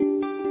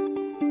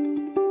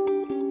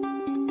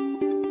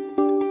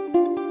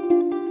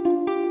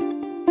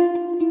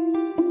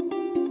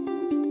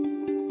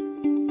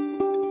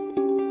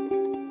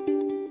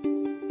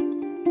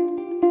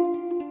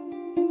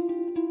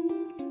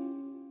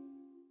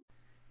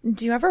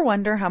 Do you ever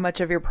wonder how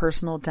much of your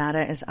personal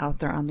data is out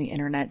there on the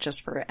internet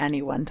just for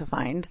anyone to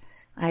find?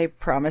 I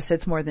promise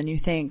it's more than you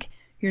think.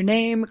 Your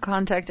name,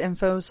 contact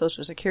info,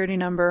 social security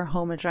number,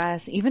 home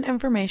address, even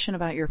information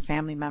about your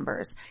family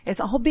members. It's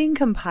all being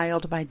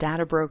compiled by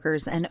data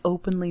brokers and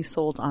openly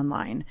sold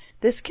online.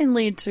 This can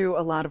lead to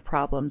a lot of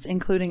problems,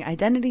 including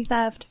identity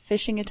theft,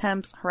 phishing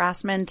attempts,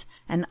 harassment,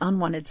 and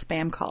unwanted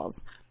spam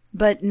calls.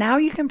 But now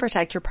you can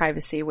protect your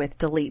privacy with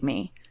Delete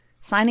Me.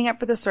 Signing up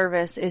for the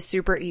service is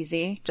super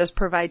easy. Just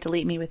provide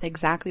Delete Me with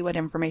exactly what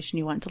information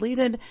you want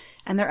deleted,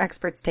 and their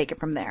experts take it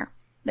from there.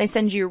 They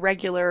send you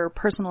regular,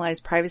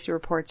 personalized privacy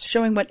reports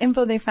showing what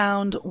info they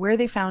found, where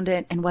they found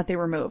it, and what they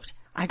removed.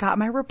 I got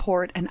my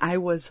report and I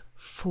was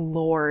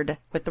floored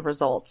with the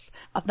results.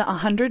 Of the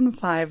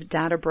 105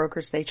 data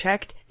brokers they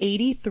checked,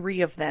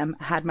 83 of them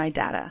had my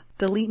data.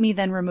 Delete Me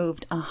then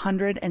removed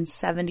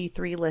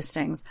 173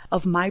 listings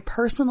of my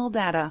personal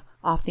data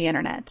off the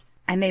internet,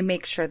 and they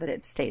make sure that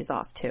it stays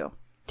off too.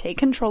 Take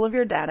control of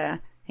your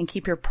data and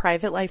keep your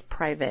private life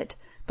private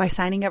by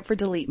signing up for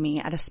Delete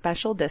Me at a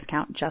special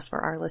discount just for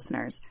our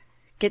listeners.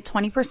 Get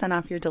 20%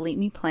 off your Delete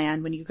Me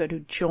plan when you go to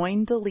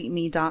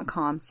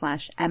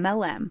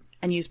joindeleteme.com/MLM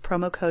and use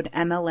promo code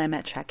MLM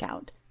at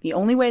checkout. The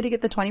only way to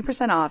get the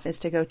 20% off is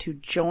to go to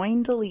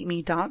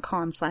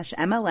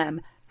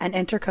joindeleteme.com/MLM and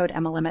enter code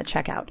MLM at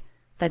checkout.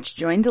 That's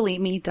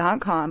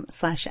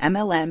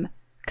joindeleteme.com/MLM,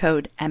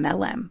 code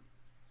MLM.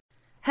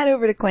 Head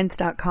over to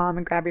quince.com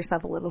and grab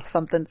yourself a little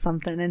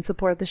something and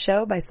support the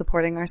show by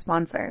supporting our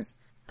sponsors.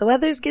 The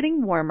weather's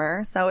getting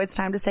warmer, so it's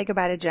time to say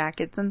goodbye to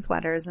jackets and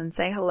sweaters and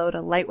say hello to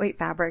lightweight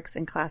fabrics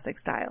and classic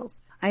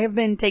styles. I have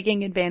been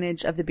taking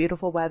advantage of the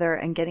beautiful weather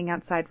and getting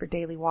outside for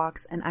daily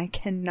walks, and I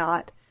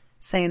cannot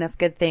say enough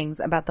good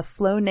things about the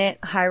flow knit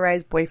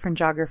high-rise boyfriend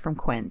jogger from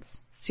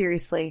Quince.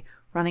 Seriously,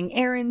 running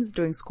errands,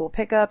 doing school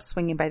pickups,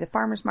 swinging by the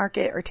farmer's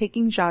market, or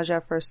taking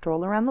Jaja for a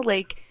stroll around the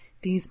lake,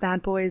 these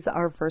bad boys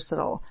are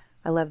versatile.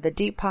 I love the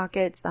deep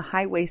pockets, the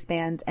high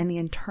waistband, and the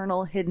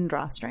internal hidden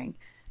drawstring.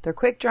 They're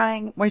quick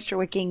drying, moisture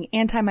wicking,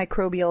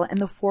 antimicrobial,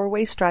 and the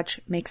 4-way stretch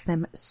makes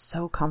them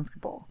so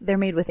comfortable. They're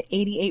made with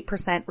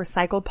 88%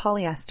 recycled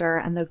polyester,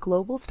 and the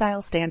Global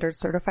Style Standard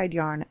certified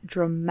yarn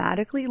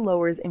dramatically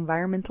lowers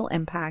environmental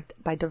impact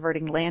by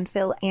diverting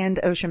landfill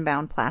and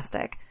ocean-bound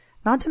plastic.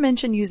 Not to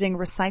mention using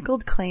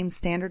recycled claim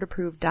standard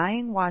approved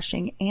dyeing,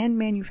 washing, and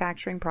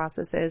manufacturing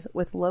processes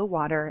with low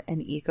water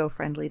and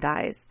eco-friendly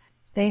dyes.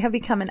 They have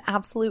become an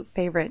absolute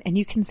favorite, and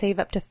you can save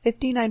up to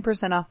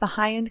 59% off the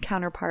high-end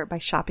counterpart by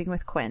shopping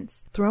with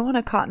Quince. Throw on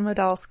a cotton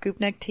modal scoop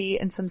neck tee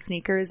and some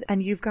sneakers,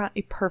 and you've got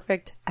a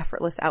perfect,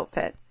 effortless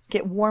outfit.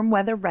 Get warm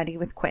weather ready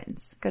with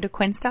Quince. Go to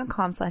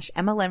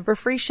quince.com/MLM for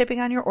free shipping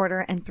on your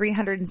order and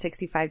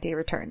 365-day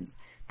returns.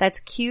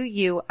 That's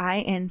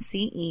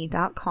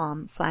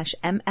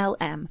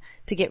QUINCE.com/MLM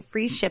to get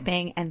free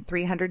shipping and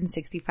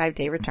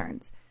 365-day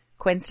returns.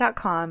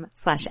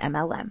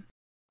 Quince.com/MLM.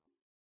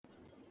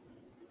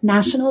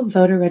 National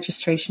Voter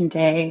Registration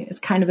Day is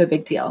kind of a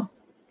big deal.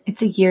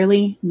 It's a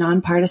yearly,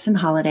 nonpartisan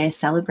holiday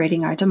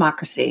celebrating our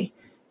democracy,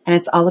 and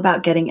it's all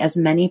about getting as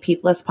many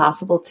people as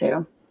possible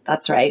to,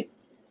 that's right,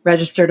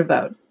 register to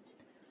vote.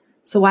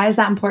 So why is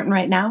that important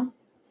right now?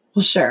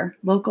 Well, sure,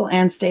 local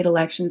and state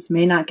elections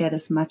may not get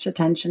as much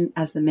attention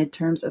as the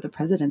midterms or the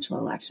presidential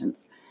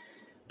elections,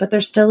 but they're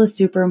still a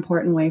super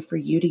important way for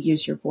you to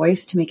use your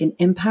voice to make an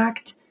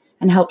impact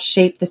and help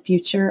shape the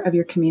future of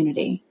your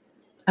community.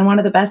 And one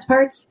of the best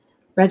parts?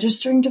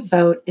 Registering to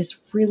vote is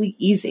really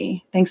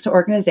easy thanks to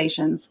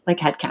organizations like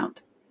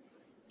HeadCount.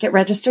 Get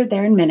registered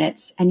there in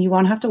minutes, and you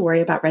won't have to worry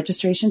about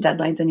registration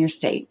deadlines in your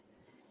state.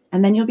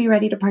 And then you'll be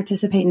ready to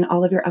participate in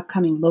all of your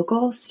upcoming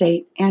local,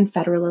 state, and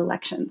federal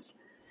elections.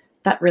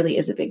 That really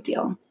is a big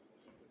deal.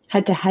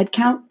 Head to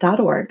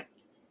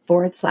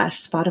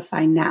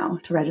headcount.org/Spotify now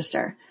to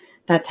register.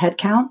 That's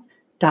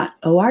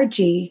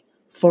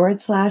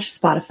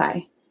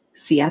headcount.org/Spotify.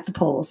 See you at the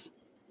polls.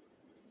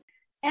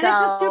 And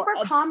it's a super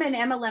common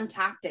MLM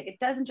tactic. It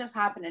doesn't just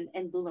happen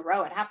in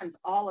LuLaB. It happens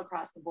all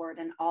across the board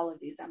in all of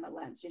these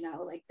MLMs,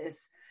 like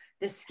this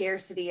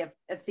scarcity of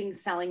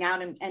things selling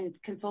out and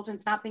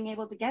consultants not being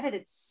able to get it.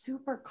 It's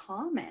super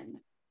common.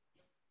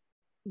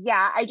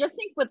 Yeah, I just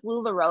think with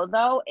LuLaB,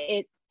 though,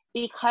 it's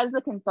because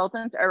the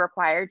consultants are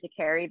required to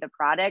carry the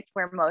product,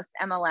 where most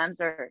MLMs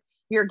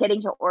you're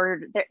getting to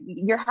order,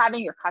 you're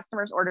having your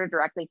customers order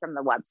directly from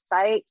the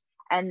website.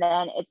 And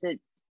then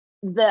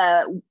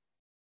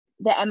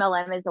the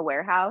MLM is the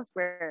warehouse,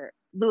 where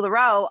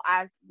LuLaB,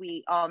 as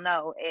we all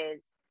know,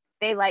 is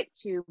they like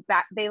to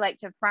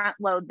front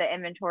load the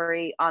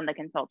inventory on the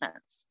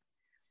consultants,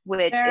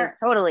 which is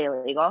totally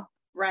illegal.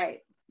 Right.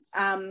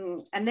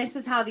 And this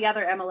is how the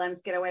other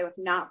MLMs get away with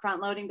not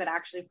front loading, but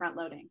actually front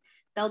loading.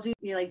 They'll do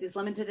like these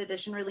limited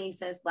edition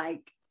releases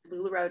like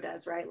LuLaB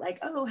does, right? Like,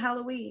 oh,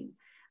 Halloween,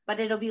 but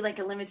it'll be like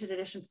a limited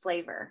edition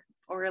flavor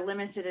or a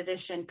limited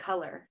edition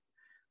color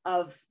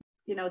of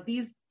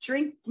these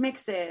drink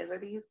mixes or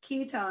these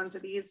ketones or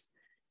these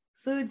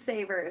food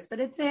savers, but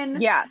it's in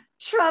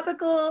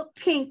tropical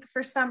pink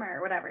for summer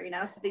or whatever,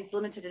 so these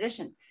limited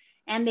edition.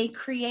 And they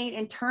create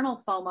internal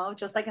FOMO,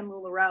 just like in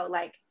LuLaB,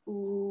 like,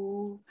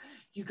 ooh,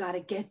 you got to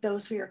get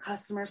those for your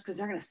customers because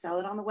they're going to sell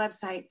it on the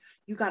website.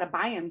 You got to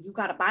buy them. You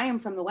got to buy them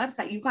from the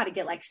website. You got to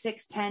get like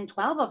 6, 10,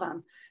 12 of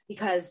them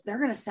because they're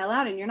going to sell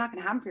out and you're not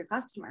going to have them for your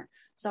customer.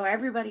 So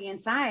everybody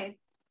inside,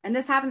 and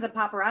this happens at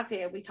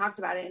Paparazzi. We talked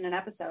about it in an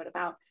episode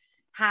about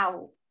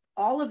how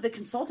all of the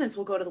consultants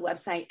will go to the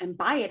website and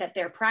buy it at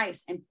their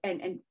price and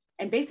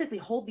basically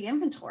hold the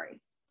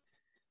inventory.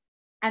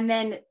 And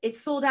then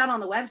it's sold out on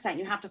the website and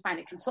you have to find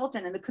a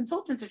consultant, and the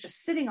consultants are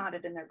just sitting on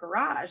it in their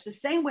garage, the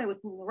same way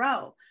with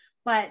LuLaB.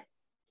 But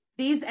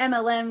these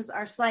MLMs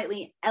are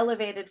slightly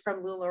elevated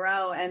from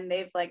LuLaB, and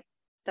they've like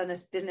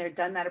been there,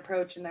 done that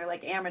approach, and they're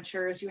like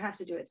amateurs. You have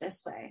to do it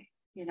this way.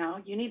 You know,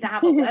 you need to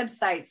have a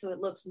website so it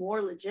looks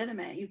more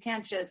legitimate. You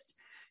can't just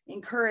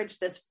encourage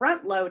this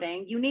front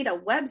loading. You need a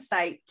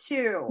website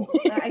too.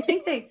 I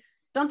think they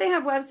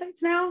have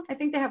websites now. I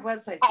think they have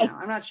websites now.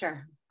 I'm not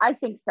sure. I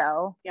think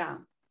so. Yeah.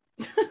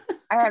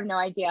 I have no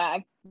idea.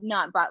 I've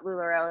not bought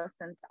LuLaRoe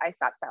since I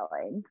stopped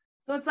selling.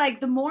 So it's like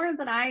the more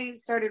that I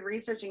started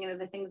researching into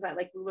the things that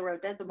like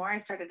LuLaRoe did, the more I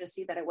started to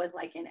see that it was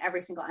like in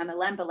every single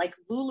MLM, but like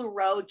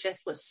LuLaRoe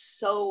just was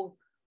so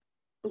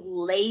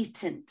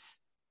blatant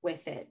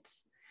with it.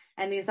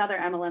 And these other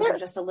MLMs are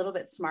just a little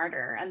bit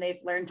smarter, and they've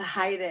learned to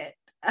hide it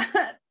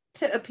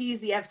to appease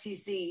the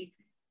FTC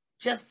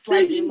just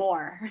slightly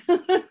more.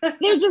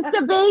 They're just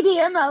a baby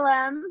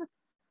MLM.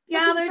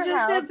 Yeah, they're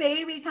just a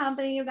baby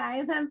company. You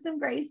guys have some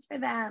grace for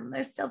them.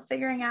 They're still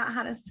figuring out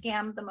how to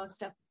scam the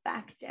most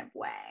effective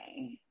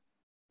way.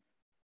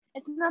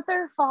 It's not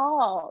their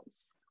fault.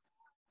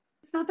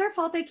 It's not their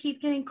fault they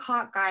keep getting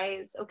caught,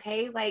 guys.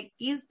 Okay. Like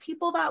these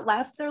people that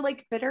left, they're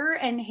like bitter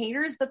and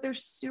haters, but they're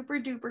super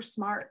duper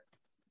smart.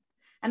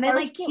 And they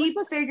like keep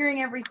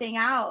figuring everything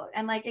out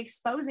and like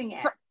exposing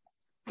it.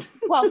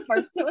 Well,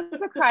 first it was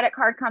the credit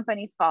card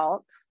company's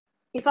fault.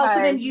 It's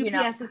also been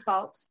UPS's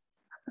fault.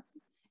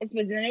 It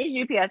was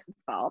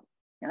UPS's fault.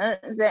 Then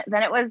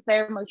it was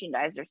their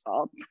merchandiser's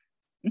fault.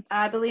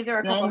 I believe there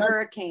were a couple of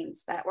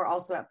hurricanes that were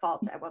also at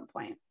fault at one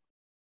point.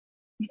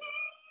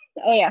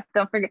 Oh yeah,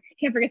 can't forget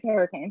the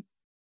hurricanes.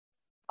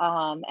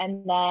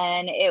 And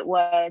then it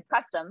was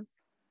customs.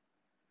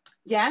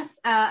 Yes,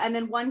 and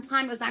then one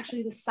time it was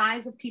actually the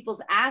size of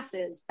people's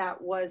asses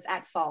that was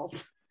at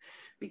fault,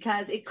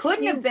 because it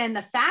couldn't have been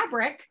the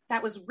fabric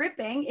that was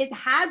ripping. It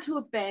had to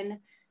have been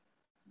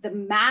the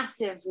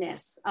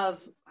massiveness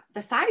of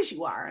the size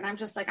you are. And I'm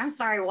just like, I'm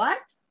sorry, what?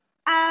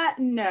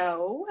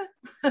 No.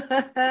 So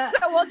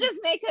we'll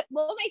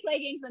make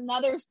leggings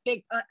another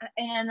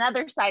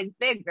size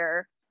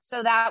bigger,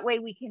 so that way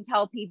we can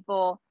tell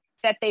people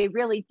that they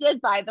really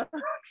did buy the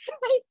wrong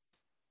size.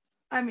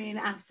 I mean,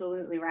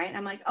 absolutely right.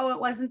 I'm like, oh, it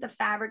wasn't the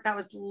fabric that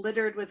was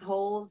littered with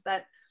holes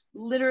that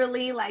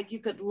literally like you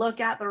could look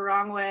at the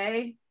wrong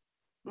way,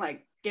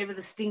 like give it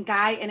the stink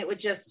eye, and it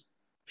would just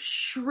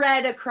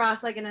shred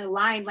across like in a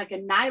line, like a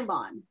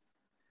nylon.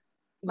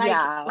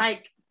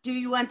 Like, do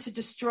you want to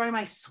destroy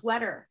my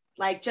sweater?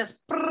 Like just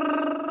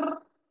I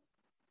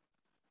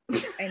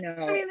know.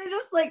 I mean, they're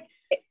just like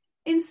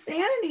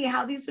insanity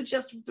how these would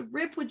just, the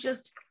rip would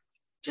just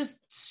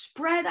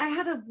spread. I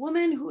had a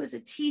woman who was a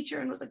teacher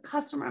and was a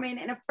customer,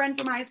 and a friend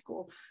from high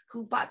school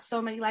who bought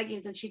so many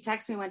leggings, and she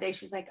texted me one day.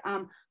 She's like,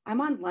 I'm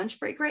on lunch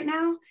break right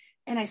now,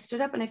 and I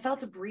stood up and I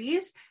felt a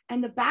breeze,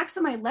 and the backs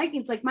of my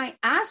leggings, like my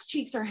ass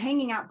cheeks are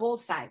hanging out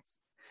both sides.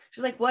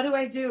 She's like, what do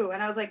I do?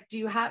 And I was like,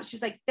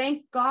 she's like,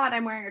 thank God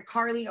I'm wearing a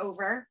Carly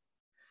over.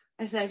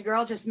 I said,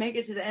 girl, just make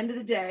it to the end of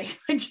the day.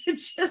 Like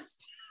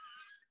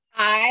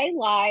I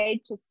lied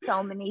to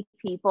so many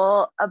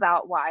people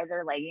about why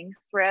their leggings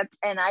ripped,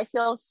 and I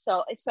feel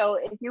so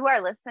if you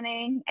are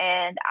listening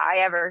and I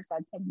ever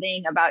said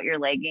something about your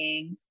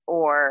leggings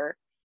or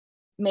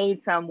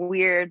made some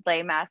weird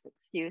lame ass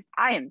excuse,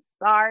 I am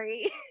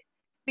sorry.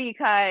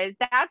 Because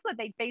that's what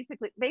they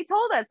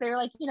told us. They were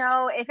like,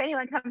 if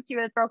anyone comes to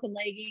you with broken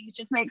leggings,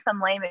 just make some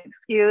lame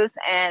excuse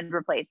and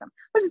replace them,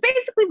 which is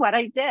basically what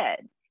I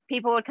did.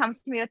 People would come to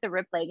me with the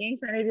ripped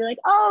leggings and I'd be like,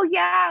 oh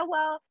yeah,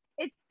 well,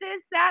 it's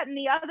this, that, and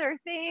the other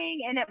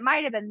thing, and it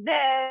might have been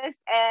this,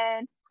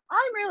 and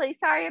I'm really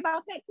sorry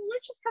about that. So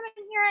let's just come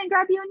in here and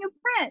grab you a new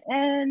print.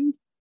 And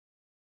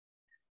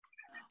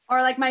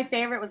or like my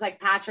favorite was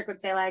like Patrick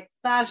would say like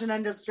fashion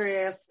industry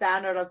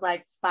standard is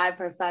like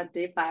 5%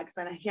 defects,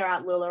 and here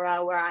at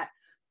LuLaRoe we're at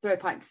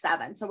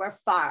 3.7, so we're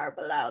far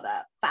below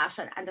the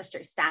fashion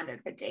industry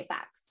standard for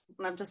defects.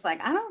 And I'm just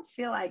like, I don't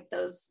feel like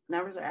those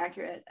numbers are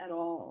accurate at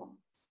all.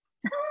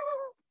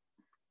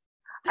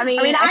 I mean,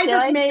 I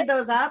just made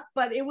those up,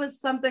 but it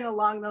was something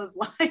along those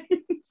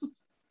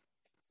lines.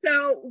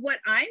 So what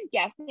I'm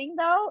guessing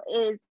though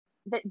is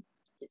that,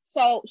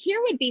 so here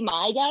would be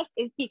my guess,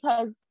 is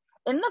because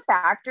in the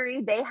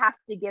factory, they have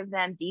to give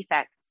them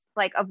defects,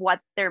 like of what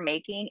they're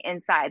making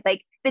inside.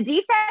 Like the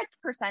defect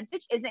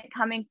percentage isn't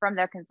coming from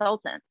their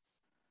consultants.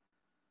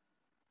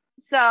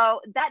 So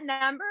that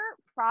number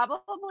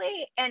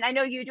probably, and I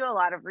know you do a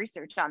lot of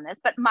research on this,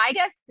 but my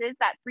guess is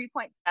that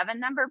 3.7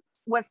 number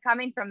was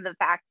coming from the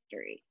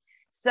factory.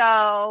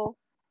 So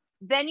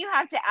then you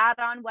have to add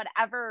on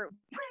whatever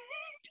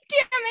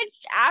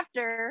damaged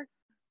after.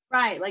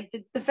 Right. Like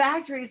the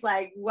factory's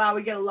like, wow,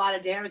 we get a lot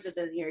of damages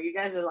in here. You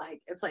guys are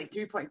like, it's like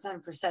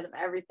 3.7% of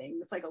everything.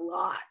 It's like a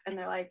lot. And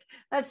they're like,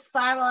 that's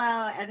far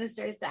below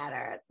industry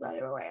standard. Don't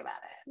even worry about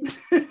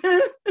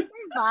it.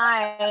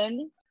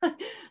 Fine.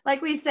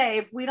 Like we say,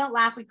 if we don't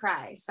laugh, we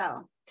cry.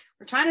 So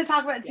we're trying to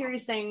talk about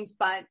serious things,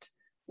 but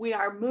we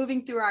are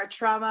moving through our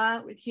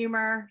trauma with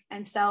humor,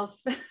 and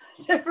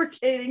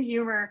self-deprecating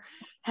humor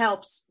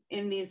helps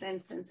in these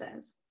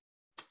instances.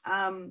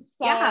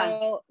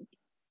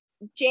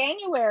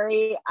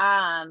 January,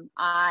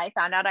 I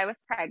found out I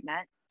was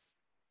pregnant.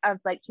 of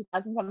like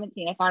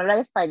 2017, I found out I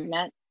was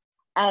pregnant.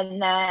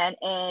 And then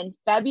in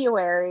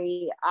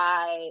February,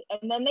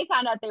 and then they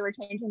found out they were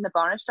changing the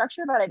bonus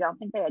structure, but I don't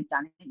think they had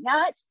done it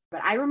yet.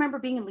 But I remember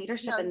being in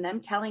leadership and them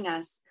telling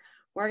us,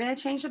 we're going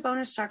to change the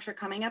bonus structure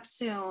coming up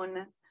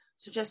soon.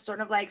 So just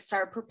sort of like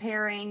start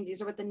preparing.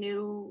 These are what the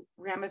new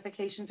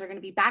ramifications are going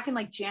to be back in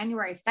like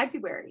January,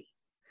 February.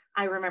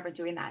 I remember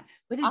doing that,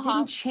 but it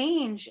didn't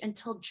change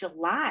until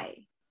July.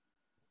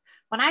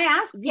 When I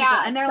asked people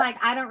and they're like,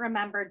 I don't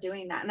remember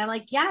doing that. And I'm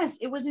like, yes,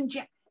 it was in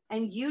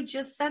and you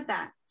just said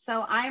that.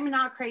 So I'm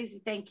not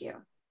crazy. Thank you.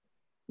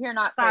 You're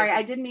not sorry. crazy.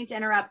 I didn't mean to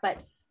interrupt, but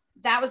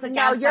that was a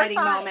gaslighting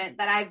moment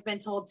that I've been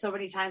told so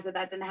many times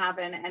that didn't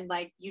happen. And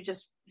like, you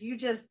just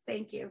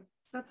thank you.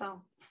 That's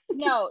all.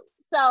 No.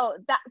 So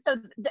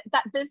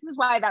this is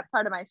why that's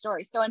part of my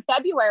story. So in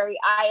February,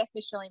 I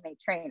officially made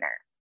trainer.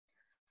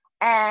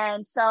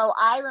 And so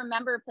I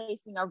remember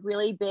placing a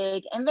really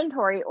big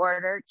inventory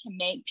order to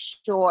make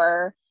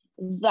sure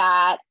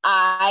that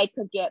I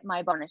could get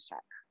my bonus check,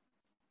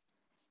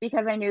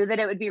 because I knew that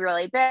it would be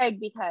really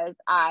big because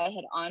I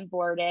had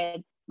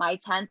onboarded my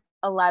 10th,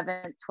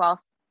 11th, 12th,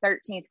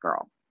 13th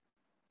girl.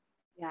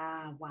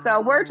 Yeah. Wow. So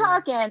we're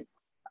talking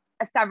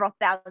a several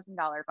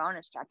 $1,000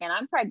 bonus check, and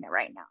I'm pregnant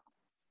right now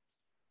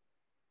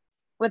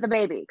with a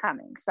baby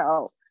coming.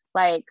 So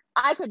like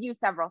I could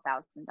use several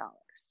 $1,000.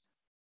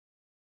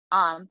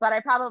 But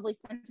I probably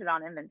spent it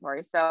on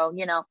inventory. So,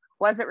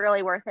 was it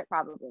really worth it?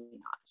 Probably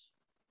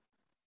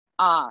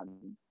not.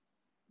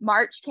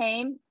 March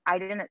came, I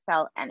didn't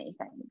sell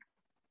anything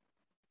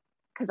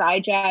because I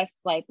just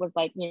was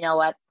like, you know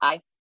what?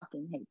 I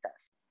fucking hate this.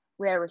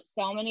 There were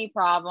so many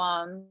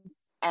problems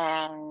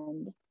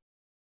and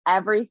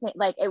everything,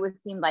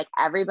 seemed like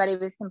everybody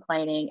was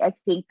complaining. I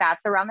think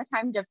that's around the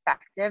time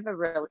Defective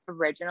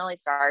originally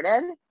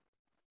started.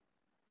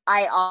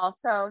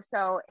 That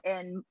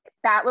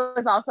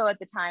was also at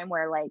the time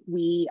where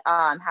we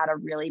had a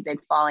really big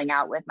falling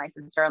out with my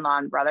sister-in-law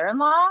and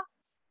brother-in-law.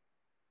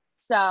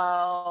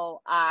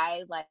 So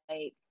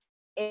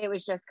it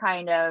was just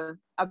kind of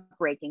a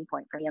breaking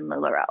point for me in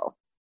LuLaRoe.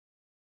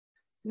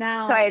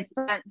 Now, so I had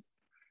spent.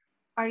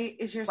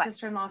 Is your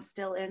sister-in-law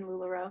still in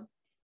LuLaRoe?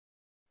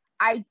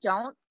 I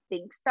don't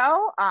think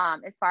so.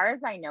 As far as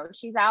I know,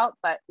 she's out,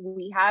 but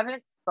we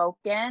haven't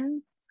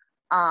spoken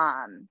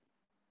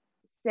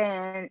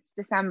since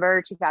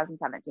December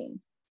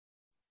 2017.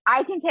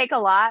 I can take a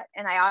lot,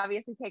 and I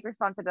obviously take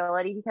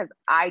responsibility because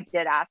I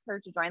did ask her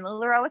to join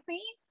LuLaRoe with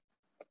me,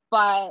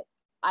 but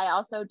I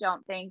also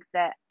don't think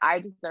that I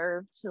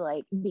deserve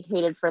to be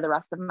hated for the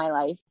rest of my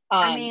life.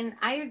 I mean,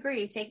 I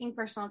agree. Taking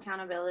personal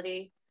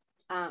accountability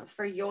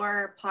for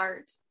your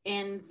part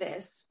in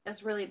this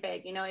is really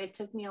big. It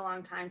took me a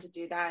long time to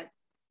do that.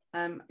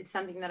 It's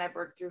something that I've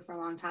worked through for a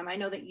long time. I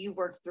know that you've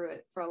worked through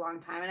it for a long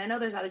time, and I know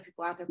there's other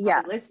people out there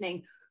probably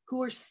listening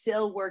who are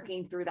still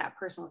working through that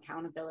personal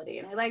accountability.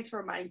 And I like to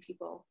remind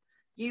people,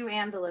 you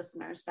and the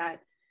listeners, that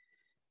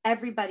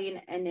everybody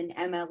in an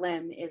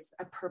MLM is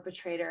a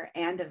perpetrator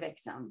and a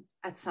victim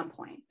at some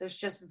point. There's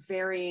just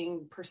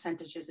varying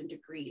percentages and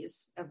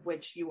degrees of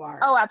which you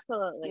are. Oh,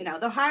 absolutely.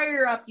 The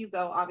higher up you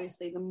go,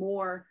 obviously, the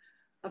more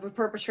of a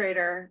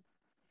perpetrator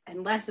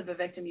and less of a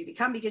victim you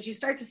become, because you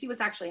start to see what's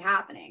actually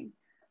happening.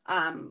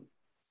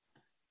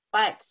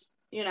 But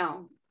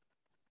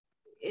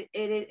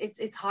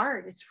it's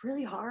hard. It's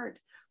really hard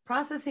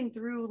processing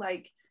through.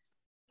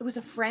 It was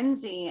a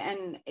frenzy,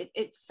 and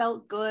it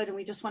felt good, and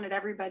we just wanted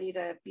everybody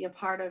to be a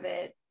part of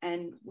it,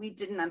 and we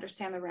didn't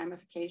understand the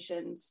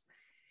ramifications.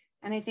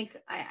 And I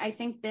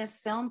think this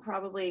film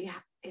probably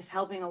is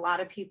helping a lot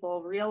of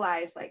people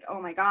realize,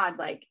 oh my God,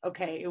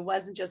 okay, it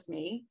wasn't just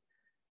me.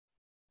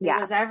 It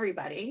was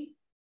everybody.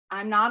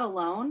 I'm not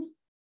alone.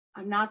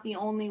 I'm not the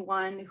only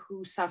one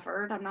who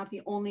suffered. I'm not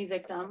the only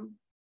victim.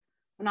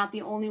 I'm not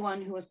the only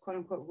one who was quote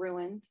unquote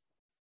ruined.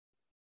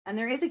 And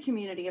there is a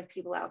community of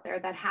people out there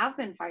that have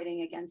been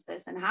fighting against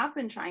this and have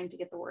been trying to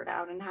get the word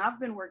out and have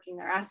been working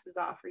their asses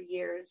off for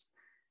years.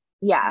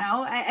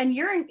 Yeah. And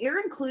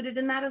you're included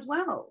in that as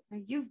well.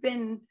 You've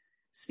been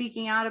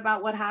speaking out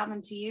about what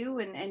happened to you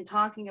and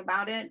talking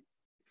about it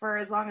for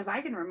as long as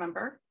I can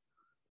remember.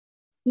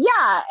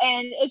 Yeah.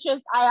 And it's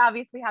just, I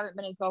obviously haven't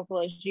been as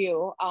vocal as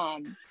you.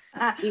 I'm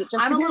a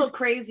little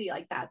crazy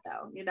like that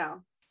though,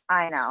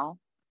 I know.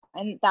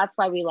 And that's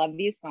why we love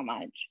you so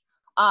much.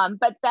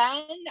 But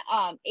then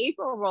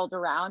April rolled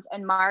around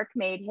and Mark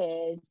made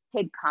his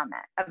pig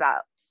comment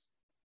about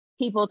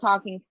people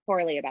talking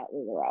poorly about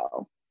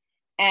LuLaRoe.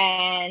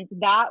 And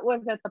that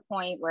was at the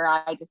point where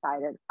I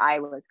decided I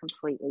was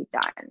completely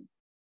done.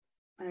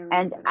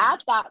 And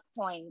at that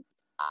point,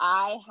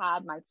 I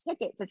had my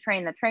ticket to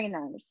train the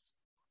trainers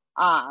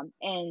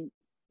in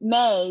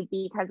May,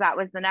 because that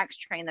was the next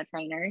Train the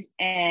Trainers.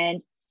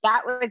 And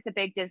that was the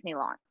big Disney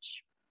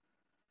launch.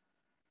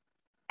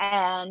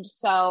 And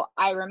so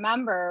I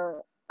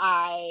remember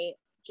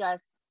because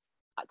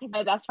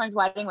my best friend's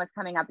wedding was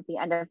coming up at the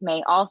end of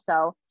May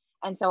also.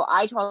 And so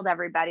I told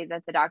everybody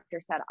that the doctor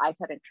said I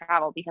couldn't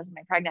travel because of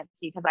my pregnancy,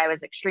 because I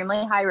was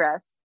extremely high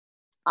risk.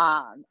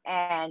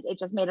 And it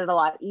just made it a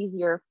lot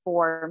easier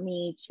for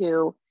me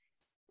to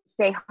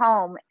stay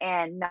home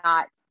and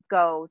not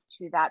go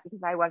to that,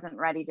 because I wasn't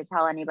ready to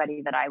tell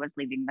anybody that I was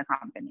leaving the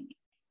company.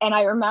 And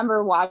I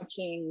remember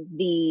watching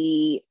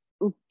the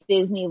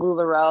Disney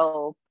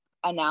LuLaRoe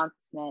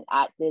announcement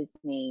at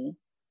Disney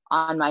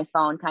on my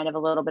phone, kind of a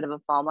little bit of a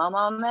FOMO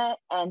moment,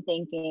 and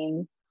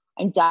thinking,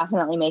 I'm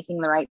definitely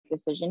making the right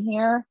decision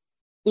here.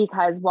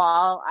 Because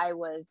while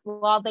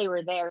they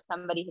were there,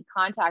 somebody had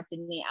contacted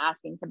me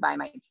asking to buy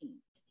my team.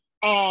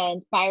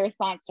 And my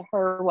response to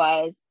her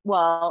was,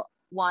 well,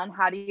 one,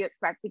 how do you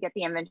expect to get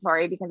the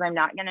inventory? Because I'm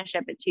not going to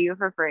ship it to you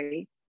for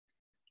free.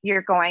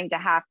 You're going to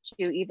have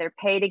to either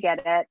pay to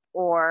get it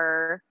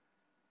or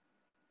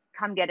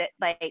come get it,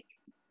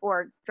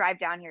 or drive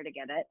down here to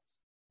get it.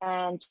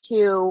 And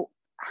two,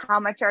 how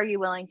much are you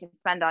willing to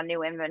spend on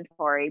new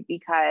inventory?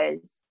 Because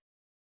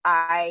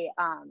I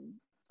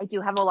do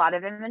have a lot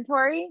of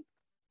inventory,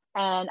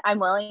 and I'm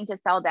willing to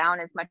sell down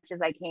as much as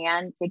I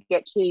can to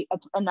get to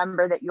a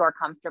number that you're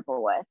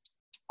comfortable with.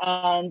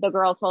 And the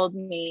girl told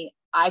me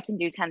I can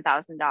do $10,000.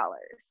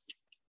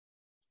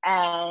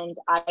 And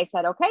I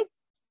said, okay.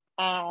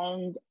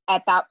 And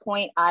at that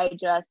point, I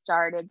just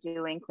started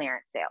doing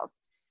clearance sales.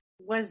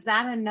 Was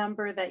that a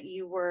number that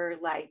you were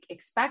like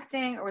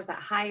expecting, or was that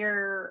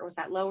higher, or was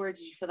that lower?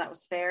 Did you feel that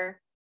was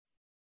fair?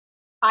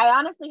 I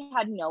honestly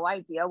had no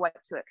idea what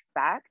to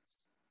expect.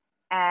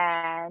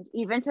 And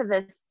even to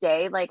this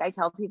day, like, I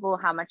tell people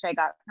how much I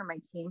got from my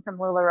team from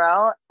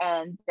LuLaRoe,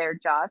 and their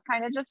jaws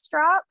kind of just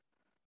drop,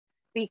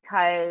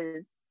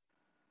 because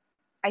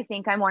I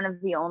think I'm one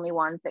of the only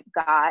ones that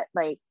got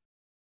like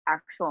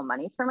actual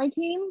money for my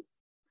team.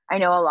 I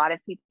know a lot of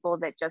people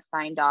that just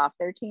signed off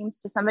their teams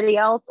to somebody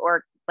else,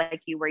 or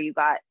like you, where you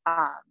got,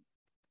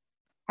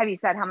 have you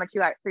said how much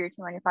you got for your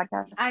team on your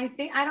podcast?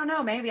 I don't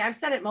know, maybe I've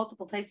said it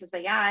multiple places,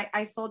 but yeah,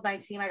 I sold my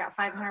team. I got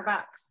 $500.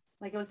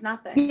 Like, it was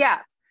nothing. Yeah.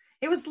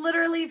 It was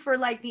literally for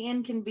like the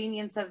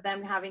inconvenience of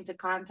them having to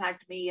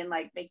contact me and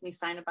like make me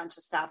sign a bunch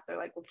of stuff. They're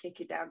like, we'll kick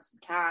you down some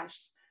cash.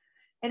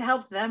 It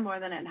helped them more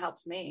than it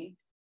helped me.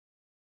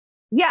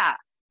 Yeah,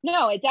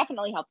 no, it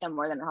definitely helped them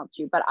more than it helped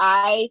you. But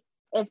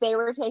if they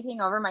were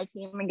taking over my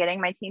team and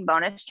getting my team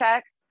bonus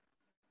checks,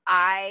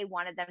 I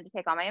wanted them to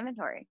take all my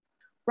inventory.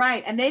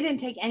 Right. And they didn't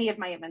take any of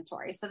my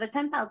inventory. So the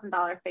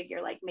 $10,000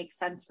 figure like makes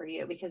sense for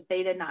you, because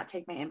they did not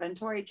take my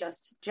inventory.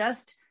 Just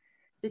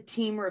the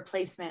team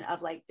replacement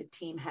of like the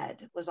team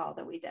head was all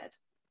that we did.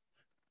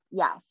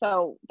 Yeah.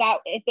 So that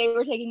if they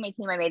were taking my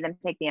team, I made them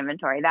take the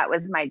inventory. That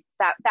was that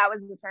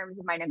was the terms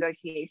of my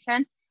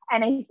negotiation.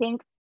 And I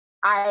think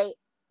I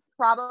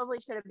probably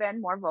should have been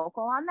more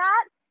vocal on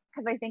that,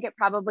 because I think it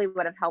probably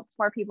would have helped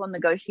more people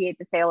negotiate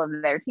the sale of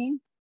their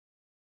team.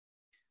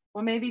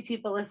 Well, maybe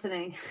people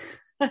listening.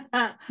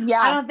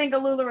 Yeah. I don't think a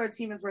LuLaRoe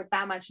team is worth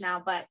that much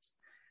now, but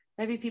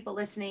maybe people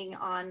listening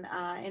on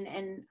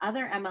and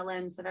other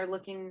MLMs that are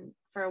looking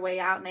for a way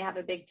out, and they have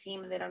a big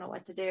team and they don't know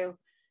what to do.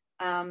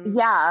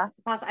 Yeah.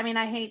 I mean,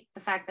 I hate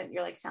the fact that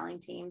you're like selling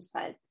teams,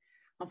 but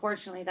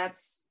unfortunately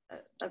that's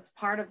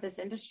part of this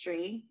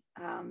industry.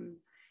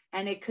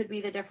 And it could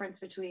be the difference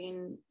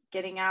between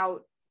getting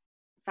out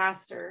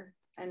faster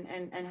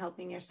and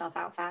helping yourself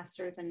out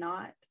faster than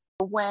not.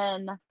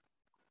 When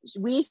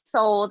we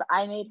sold,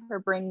 I made her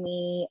bring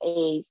me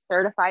a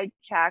certified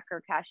check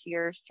or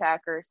cashier's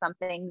check or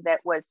something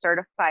that was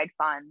certified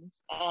funds.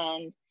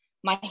 And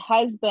my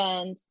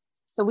husband,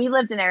 so we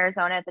lived in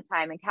Arizona at the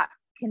time, and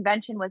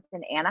convention was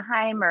in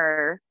Anaheim,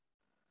 or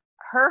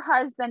her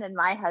husband and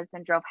my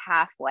husband drove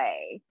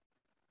halfway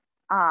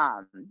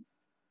and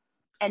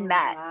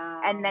met.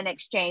 Wow. And then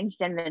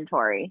exchanged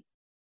inventory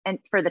and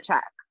for the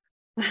check.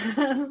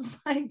 It's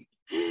like,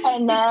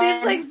 and then,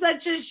 it seems like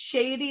such a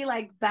shady,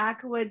 like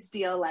backwoods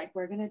deal. Like,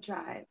 we're going to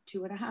drive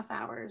 2.5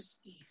 hours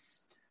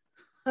east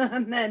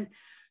and then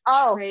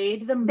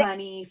trade the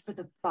money for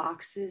the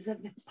boxes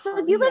of the polyester.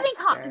 So you live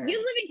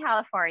in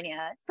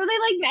California. So they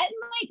like met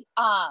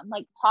in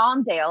like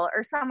Palmdale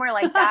or somewhere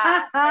like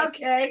that. Like,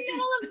 okay. In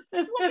the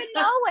middle of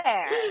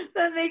nowhere.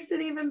 That makes it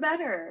even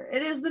better.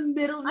 It is the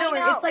middle of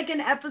nowhere. It's like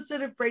an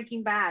episode of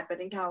Breaking Bad, but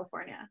in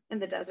California, in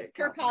the desert.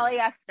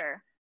 California.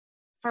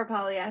 For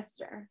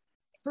polyester.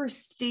 For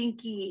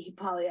stinky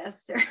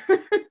polyester.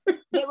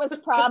 It was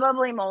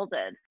probably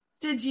molded.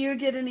 Did you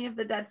get any of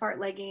the dead fart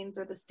leggings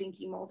or the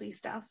stinky moldy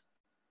stuff?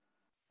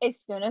 As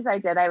soon as I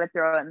did, I would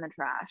throw it in the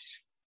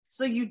trash.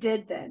 So you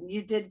did then?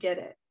 You did get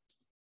it?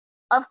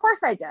 Of course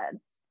I did.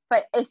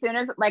 But as soon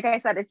as, like I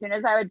said, as soon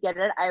as I would get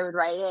it, I would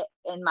write it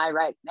in my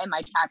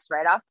tax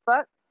write-off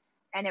book,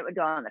 and it would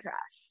go in the trash.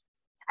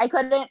 I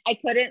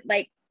couldn't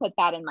like put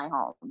that in my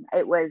home.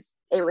 It was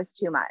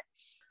too much.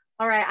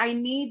 All right, I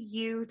need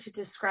you to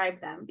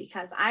describe them,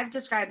 because I've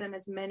described them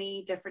as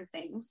many different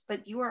things,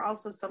 but you are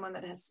also someone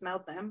that has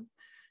smelled them.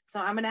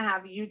 So I'm going to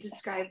have you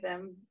describe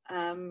them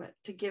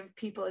to give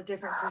people a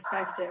different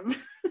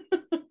perspective.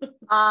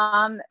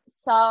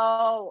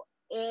 So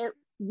if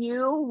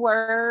you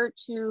were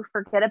to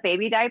forget a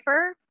baby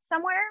diaper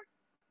somewhere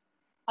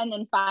and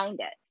then find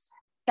it,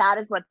 that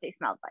is what they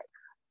smelled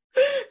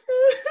like.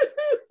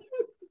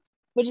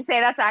 Would you say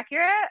that's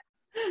accurate?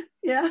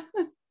 Yeah.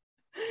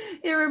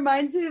 It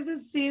reminds me of the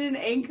scene in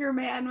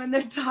Anchorman when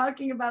they're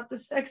talking about the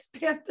Sex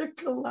Panther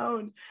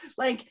cologne.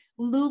 Like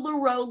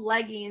LuLaRoe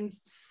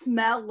leggings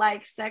smell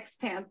like Sex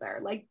Panther.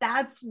 Like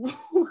that's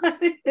what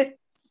it is.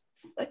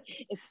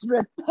 It's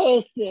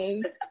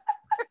repulsive.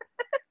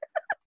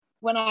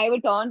 When I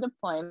would go on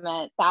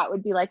deployment, that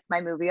would be like my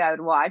movie I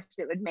would watch.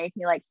 It would make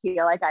me like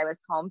feel like I was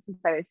home since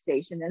I was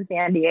stationed in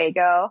San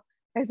Diego.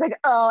 I was like,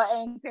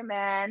 oh,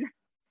 Anchorman,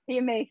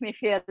 you make me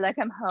feel like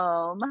I'm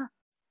home.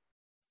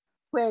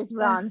 Where's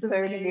Ron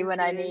Burgundy when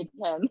I need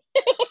him?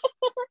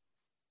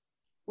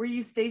 Were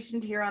you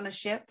stationed here on a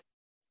ship?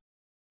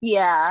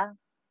 Yeah.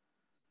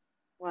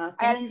 Well,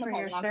 thank you for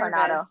your service.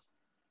 Coronado.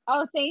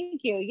 Oh,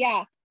 thank you.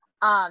 Yeah.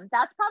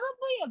 That's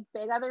probably a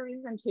big other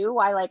reason too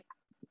why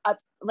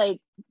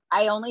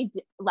I only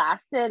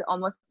lasted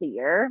almost a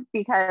year,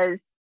 because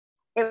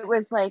it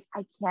was like,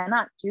 I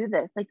cannot do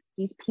this. Like,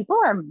 these people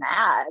are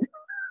mad.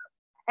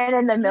 And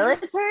in the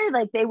military,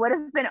 like, they would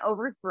have been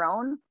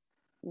overthrown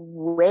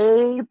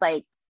way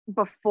like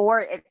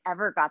before it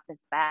ever got this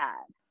bad.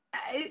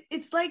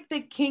 It's like the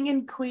king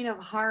and queen of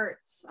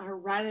hearts are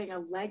running a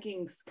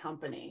leggings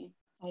company.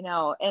 I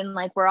know. And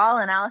like, we're all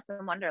in Alice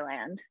in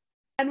Wonderland.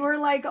 And we're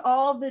like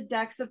all the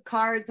decks of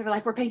cards that are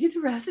like, we're painting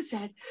the roses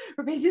red.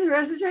 We're painting the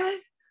roses red.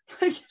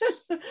 Like,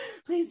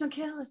 please don't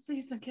kill us.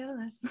 Please don't kill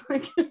us.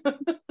 Like,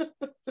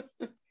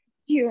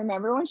 do you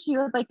remember when she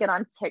would like get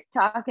on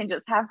TikTok and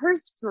just have her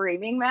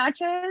screaming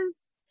matches?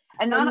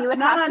 And then you would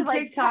not have on to,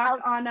 like, TikTok,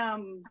 or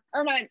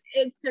not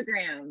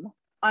Instagram.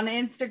 On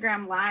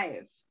Instagram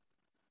Live.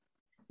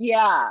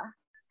 Yeah.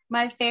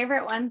 My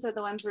favorite ones are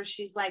the ones where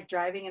she's like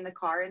driving in the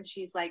car and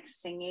she's like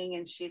singing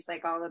and she's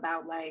like all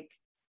about like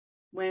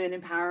women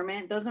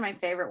empowerment. Those are my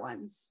favorite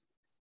ones.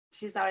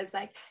 She's always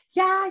like,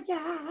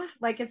 yeah.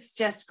 Like, it's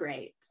just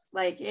great.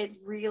 Like, it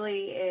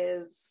really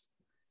is.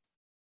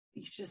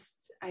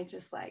 I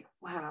just like,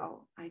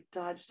 wow, I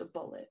dodged a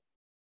bullet.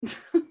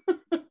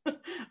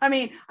 I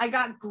mean, I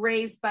got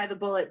grazed by the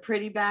bullet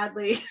pretty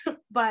badly,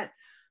 but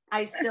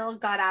I still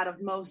got out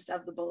of most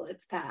of the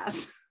bullet's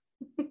path.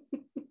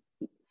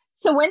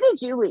 So when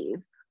did you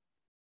leave?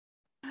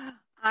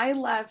 I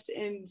left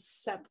in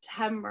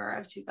September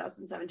of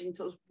 2017.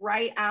 So it was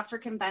right after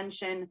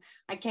convention.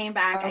 I came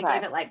back. Okay. I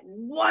gave it like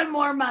one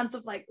more month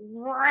of like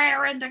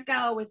raring to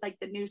go with like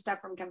the new stuff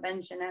from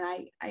convention.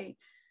 And I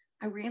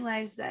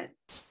realized that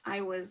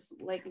I was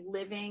like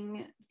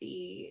living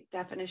the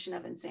definition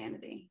of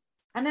insanity.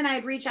 And then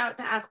I'd reach out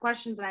to ask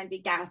questions and I'd be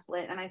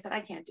gaslit. And I said, I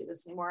can't do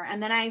this anymore.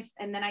 And then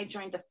I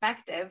joined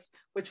Defective,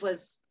 which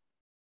was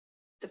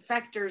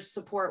Defectors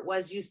support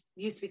was used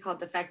to be called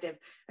Defective.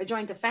 I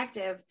joined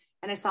Defective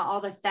and I saw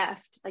all the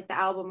theft, like the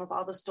album of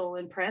all the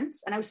stolen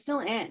prints. And I was still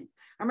in.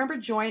 I remember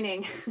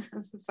joining.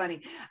 This is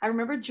funny. I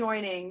remember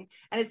joining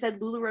and it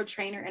said LuLaRoe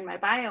trainer in my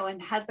bio, and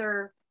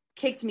Heather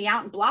kicked me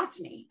out and blocked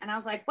me. And I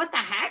was like, what the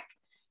heck?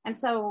 And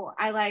so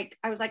I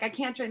was like, I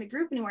can't join the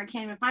group anymore. I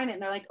can't even find it.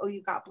 And they're like, oh,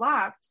 you got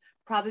blocked.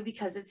 Probably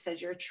because it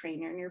says you're a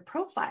trainer in your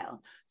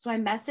profile. So I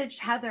messaged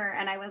Heather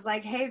and I was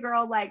like, hey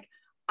girl, like,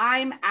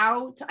 I'm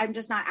out. I'm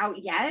just not out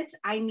yet.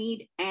 I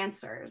need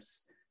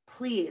answers,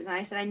 please. And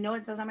I said, I know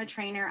it says I'm a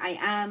trainer. I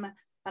am,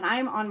 but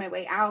I'm on my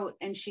way out.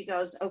 And she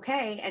goes,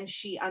 okay. And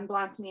she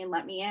unblocked me and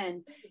let me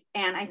in.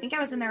 And I think I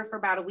was in there for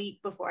about a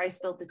week before I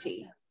spilled the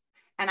tea.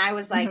 And I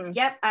was like,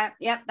 yep, that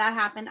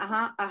happened.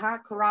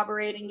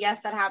 Corroborating.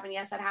 Yes, that happened.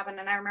 Yes, that happened.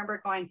 And I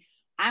remember going,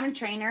 I'm a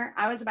trainer.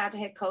 I was about to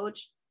hit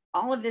coach.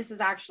 All of this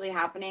is actually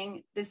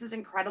happening. This is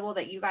incredible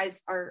that you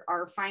guys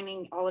are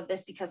finding all of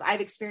this, because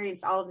I've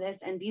experienced all of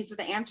this. And these are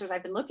the answers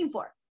I've been looking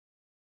for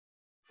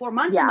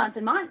months and months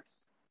and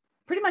months.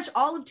 Pretty much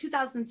all of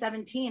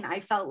 2017,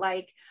 I felt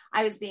like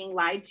I was being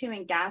lied to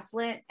and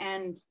gaslit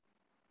and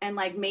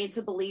like made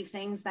to believe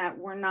things that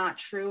were not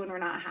true and were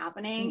not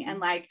happening, and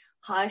like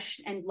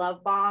hushed and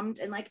love bombed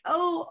and like,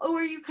 oh,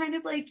 are you kind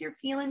of like, you're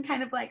feeling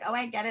kind of like, oh,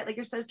 I get it. Like,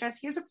 you're so stressed.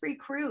 Here's a free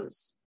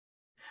cruise.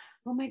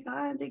 Oh my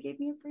God, they gave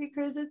me a free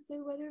cruise. It's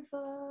so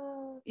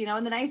wonderful.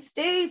 And then I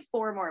stay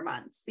 4 more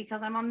months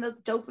because I'm on the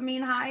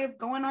dopamine high of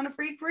going on a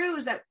free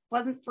cruise that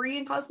wasn't free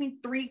and cost me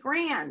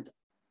 $3,000.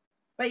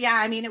 But yeah,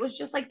 I mean, it was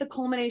just like the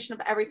culmination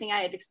of everything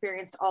I had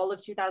experienced all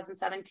of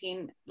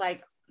 2017,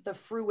 like the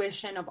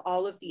fruition of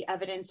all of the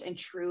evidence and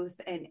truth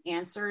and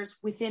answers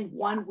within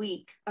 1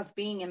 week of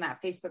being in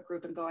that Facebook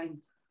group and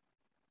going.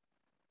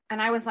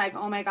 And I was like,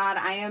 oh my God,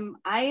 I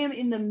am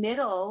in the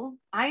middle.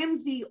 I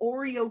am the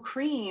Oreo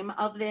cream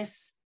of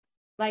this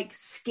like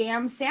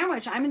scam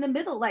sandwich. I'm in the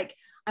middle. Like,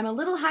 I'm a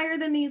little higher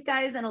than these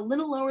guys and a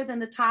little lower than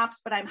the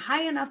tops, but I'm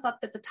high enough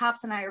up that the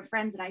tops and I are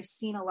friends, and I've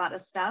seen a lot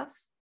of stuff.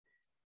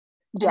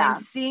 Yeah. And I'm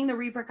seeing the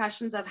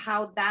repercussions of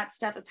how that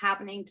stuff is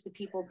happening to the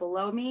people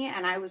below me.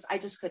 And I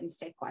just couldn't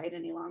stay quiet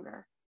any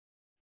longer.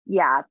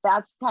 Yeah,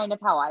 that's kind of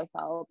how I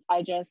felt.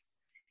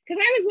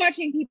 Because I was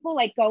watching people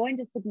like go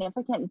into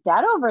significant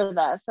debt over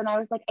this. And I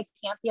was like, I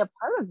can't be a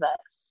part of this.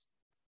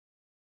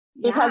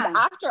 Because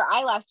after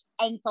I left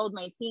and sold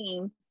my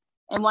team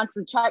And once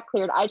the check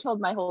cleared, I told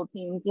my whole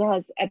team,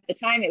 because at the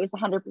time it was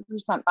 100%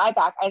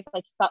 buyback. I was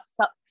like,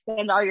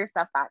 send all your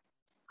stuff back.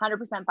 100%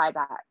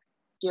 buyback.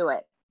 Do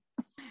it.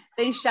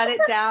 They shut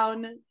it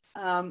down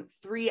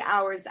 3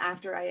 hours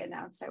after I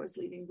announced I was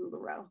leaving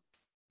LuLaRoe,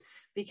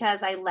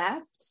 because I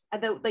left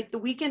the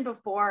weekend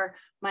before.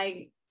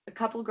 A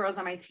couple of girls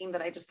on my team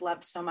that I just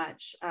loved so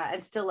much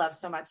and still love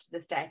so much to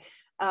this day.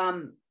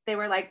 They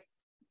were like,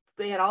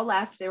 they had all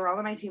left. They were all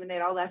on my team and they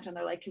had all left. And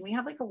they're like, can we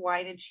have like a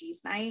wine and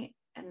cheese night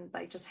and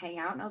like just hang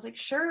out? And I was like,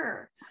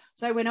 sure.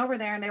 So I went over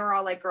there and they were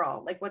all like,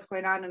 girl, like what's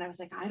going on? And I was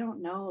like, I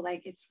don't know.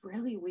 Like, it's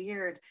really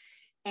weird.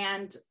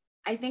 And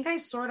I think I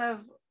sort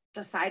of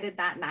decided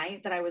that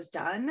night that I was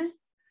done,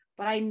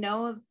 but I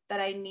know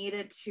that I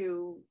needed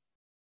to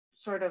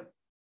sort of,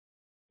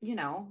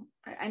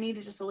 I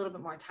needed just a little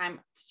bit more time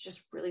to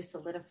just really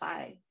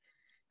solidify.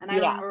 And I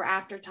remember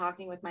after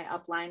talking with my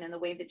upline and the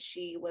way that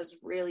she was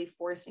really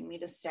forcing me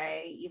to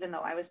stay, even though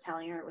I was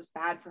telling her it was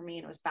bad for me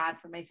and it was bad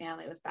for my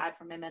family, it was bad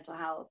for my mental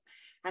health,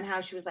 and how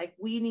she was like,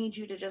 we need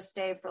you to just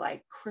stay for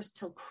like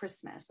till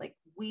Christmas. Like,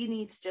 we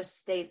need to just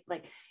stay.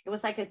 Like, it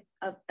was like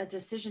a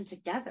decision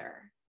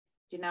together,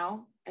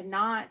 and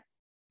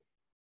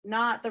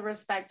not the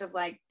respect of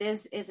like,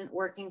 this isn't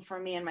working for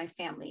me and my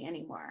family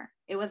anymore.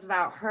 It was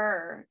about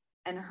her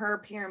and her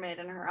pyramid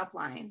and her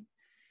upline.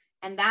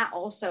 And that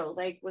also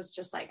like was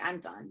just like, I'm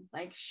done.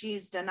 Like,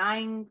 she's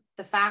denying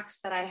the facts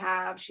that I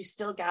have. She's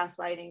still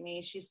gaslighting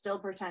me. She's still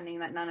pretending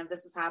that none of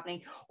this is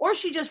happening, or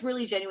she just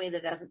really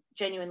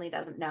genuinely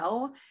doesn't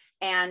know.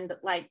 And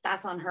like,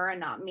 that's on her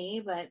and not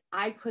me. But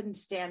I couldn't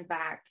stand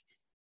back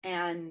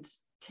and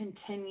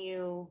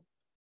continue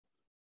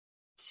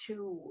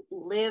to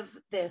live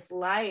this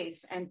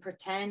life and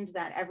pretend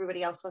that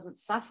everybody else wasn't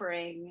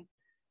suffering.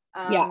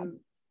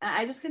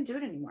 I just couldn't do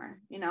it anymore.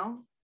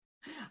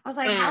 I was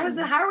like,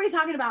 how are we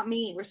talking about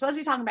me? We're supposed to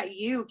be talking about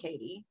you,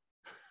 Katie.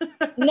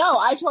 No,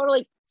 I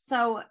totally.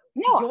 So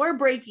your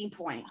breaking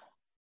point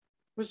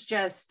was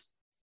just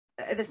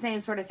the same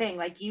sort of thing.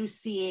 Like, you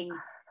seeing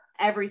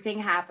everything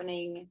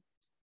happening.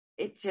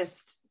 It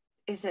just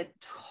is a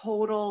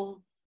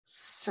total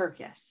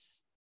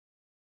circus.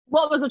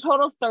 Well, it was a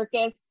total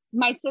circus.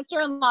 My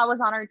sister-in-law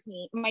was on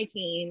my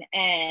team,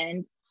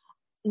 and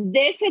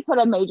this had put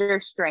a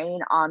major strain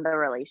on the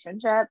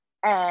relationship.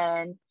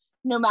 And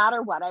no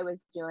matter what I was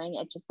doing,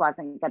 it just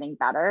wasn't getting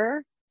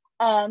better.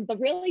 And the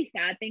really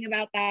sad thing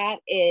about that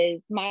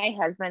is my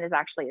husband is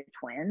actually a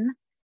twin.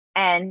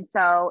 And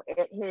so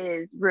it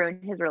has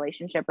ruined his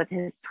relationship with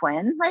his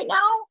twin right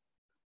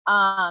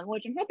now,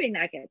 which I'm hoping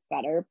that gets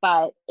better.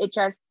 But it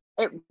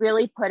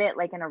really put it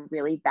like in a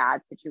really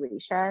bad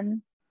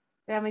situation.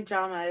 Family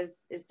drama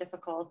is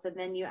difficult. And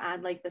then you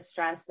add like the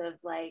stress of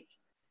like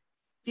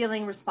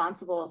feeling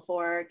responsible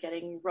for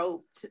getting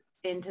roped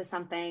into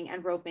something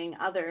and roping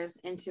others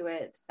into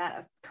it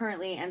that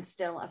currently and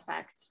still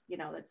affect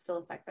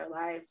their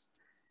lives.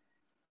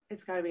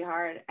 It's got to be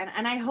hard.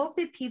 And I hope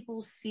that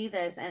people see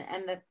this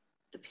and that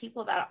the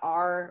people that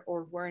are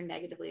or were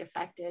negatively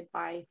affected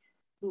by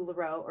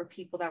LuLaRoe, or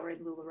people that were in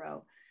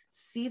LuLaRoe,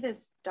 see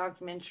this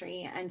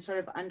documentary and sort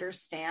of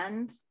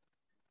understand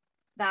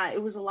that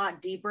it was a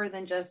lot deeper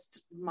than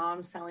just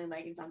moms selling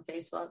leggings on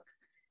Facebook.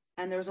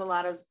 And there was a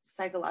lot of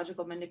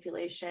psychological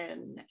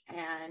manipulation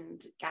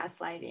and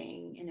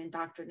gaslighting and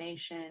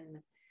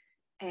indoctrination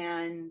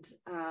and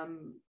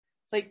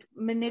like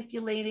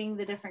manipulating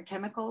the different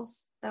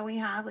chemicals that we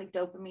have, like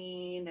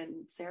dopamine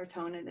and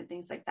serotonin and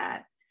things like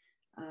that.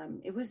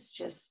 It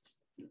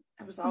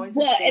was always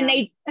a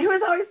scam. It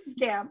was always a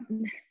scam.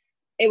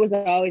 It was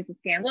always a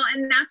scam. Well,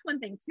 and that's one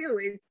thing too,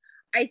 is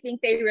I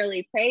think they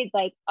really prayed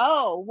like,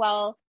 oh,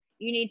 well,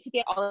 you need to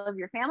get all of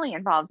your family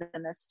involved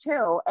in this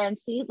too. And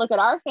see, look at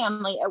our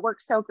family. It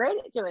works so great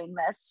at doing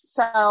this.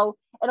 So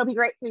it'll be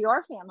great for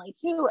your family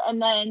too.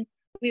 And then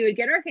we would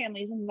get our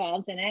families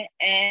involved in it.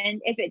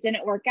 And if it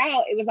didn't work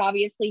out, it was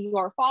obviously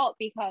your fault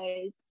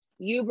because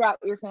you brought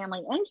your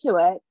family into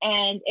it.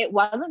 And it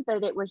wasn't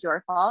that it was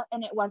your fault.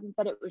 And it wasn't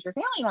that it was your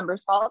family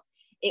member's fault.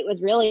 It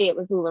was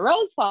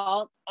LuLaRoe's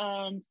fault.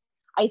 And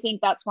I think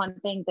that's one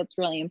thing that's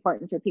really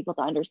important for people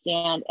to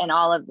understand in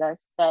all of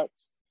this, that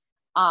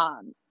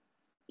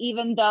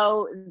even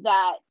though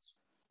that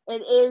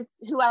it is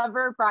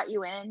whoever brought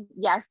you in,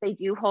 yes, they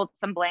do hold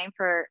some blame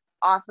for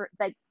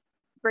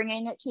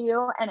bringing it to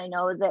you. And I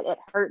know that it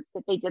hurts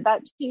that they did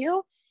that to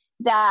you,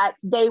 that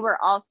they were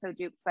also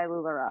duped by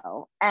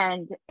LuLaRoe.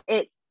 And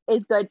it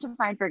is good to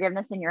find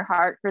forgiveness in your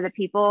heart for the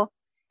people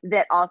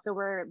that also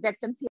were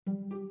victims.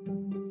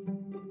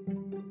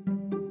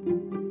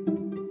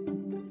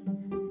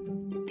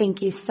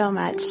 Thank you so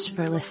much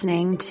for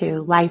listening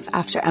to Life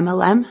After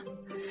MLM.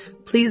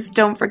 Please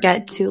don't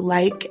forget to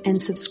like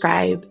and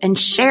subscribe and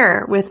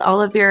share with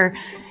all of your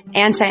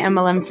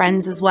anti-MLM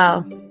friends as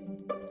well.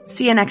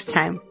 See you next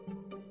time.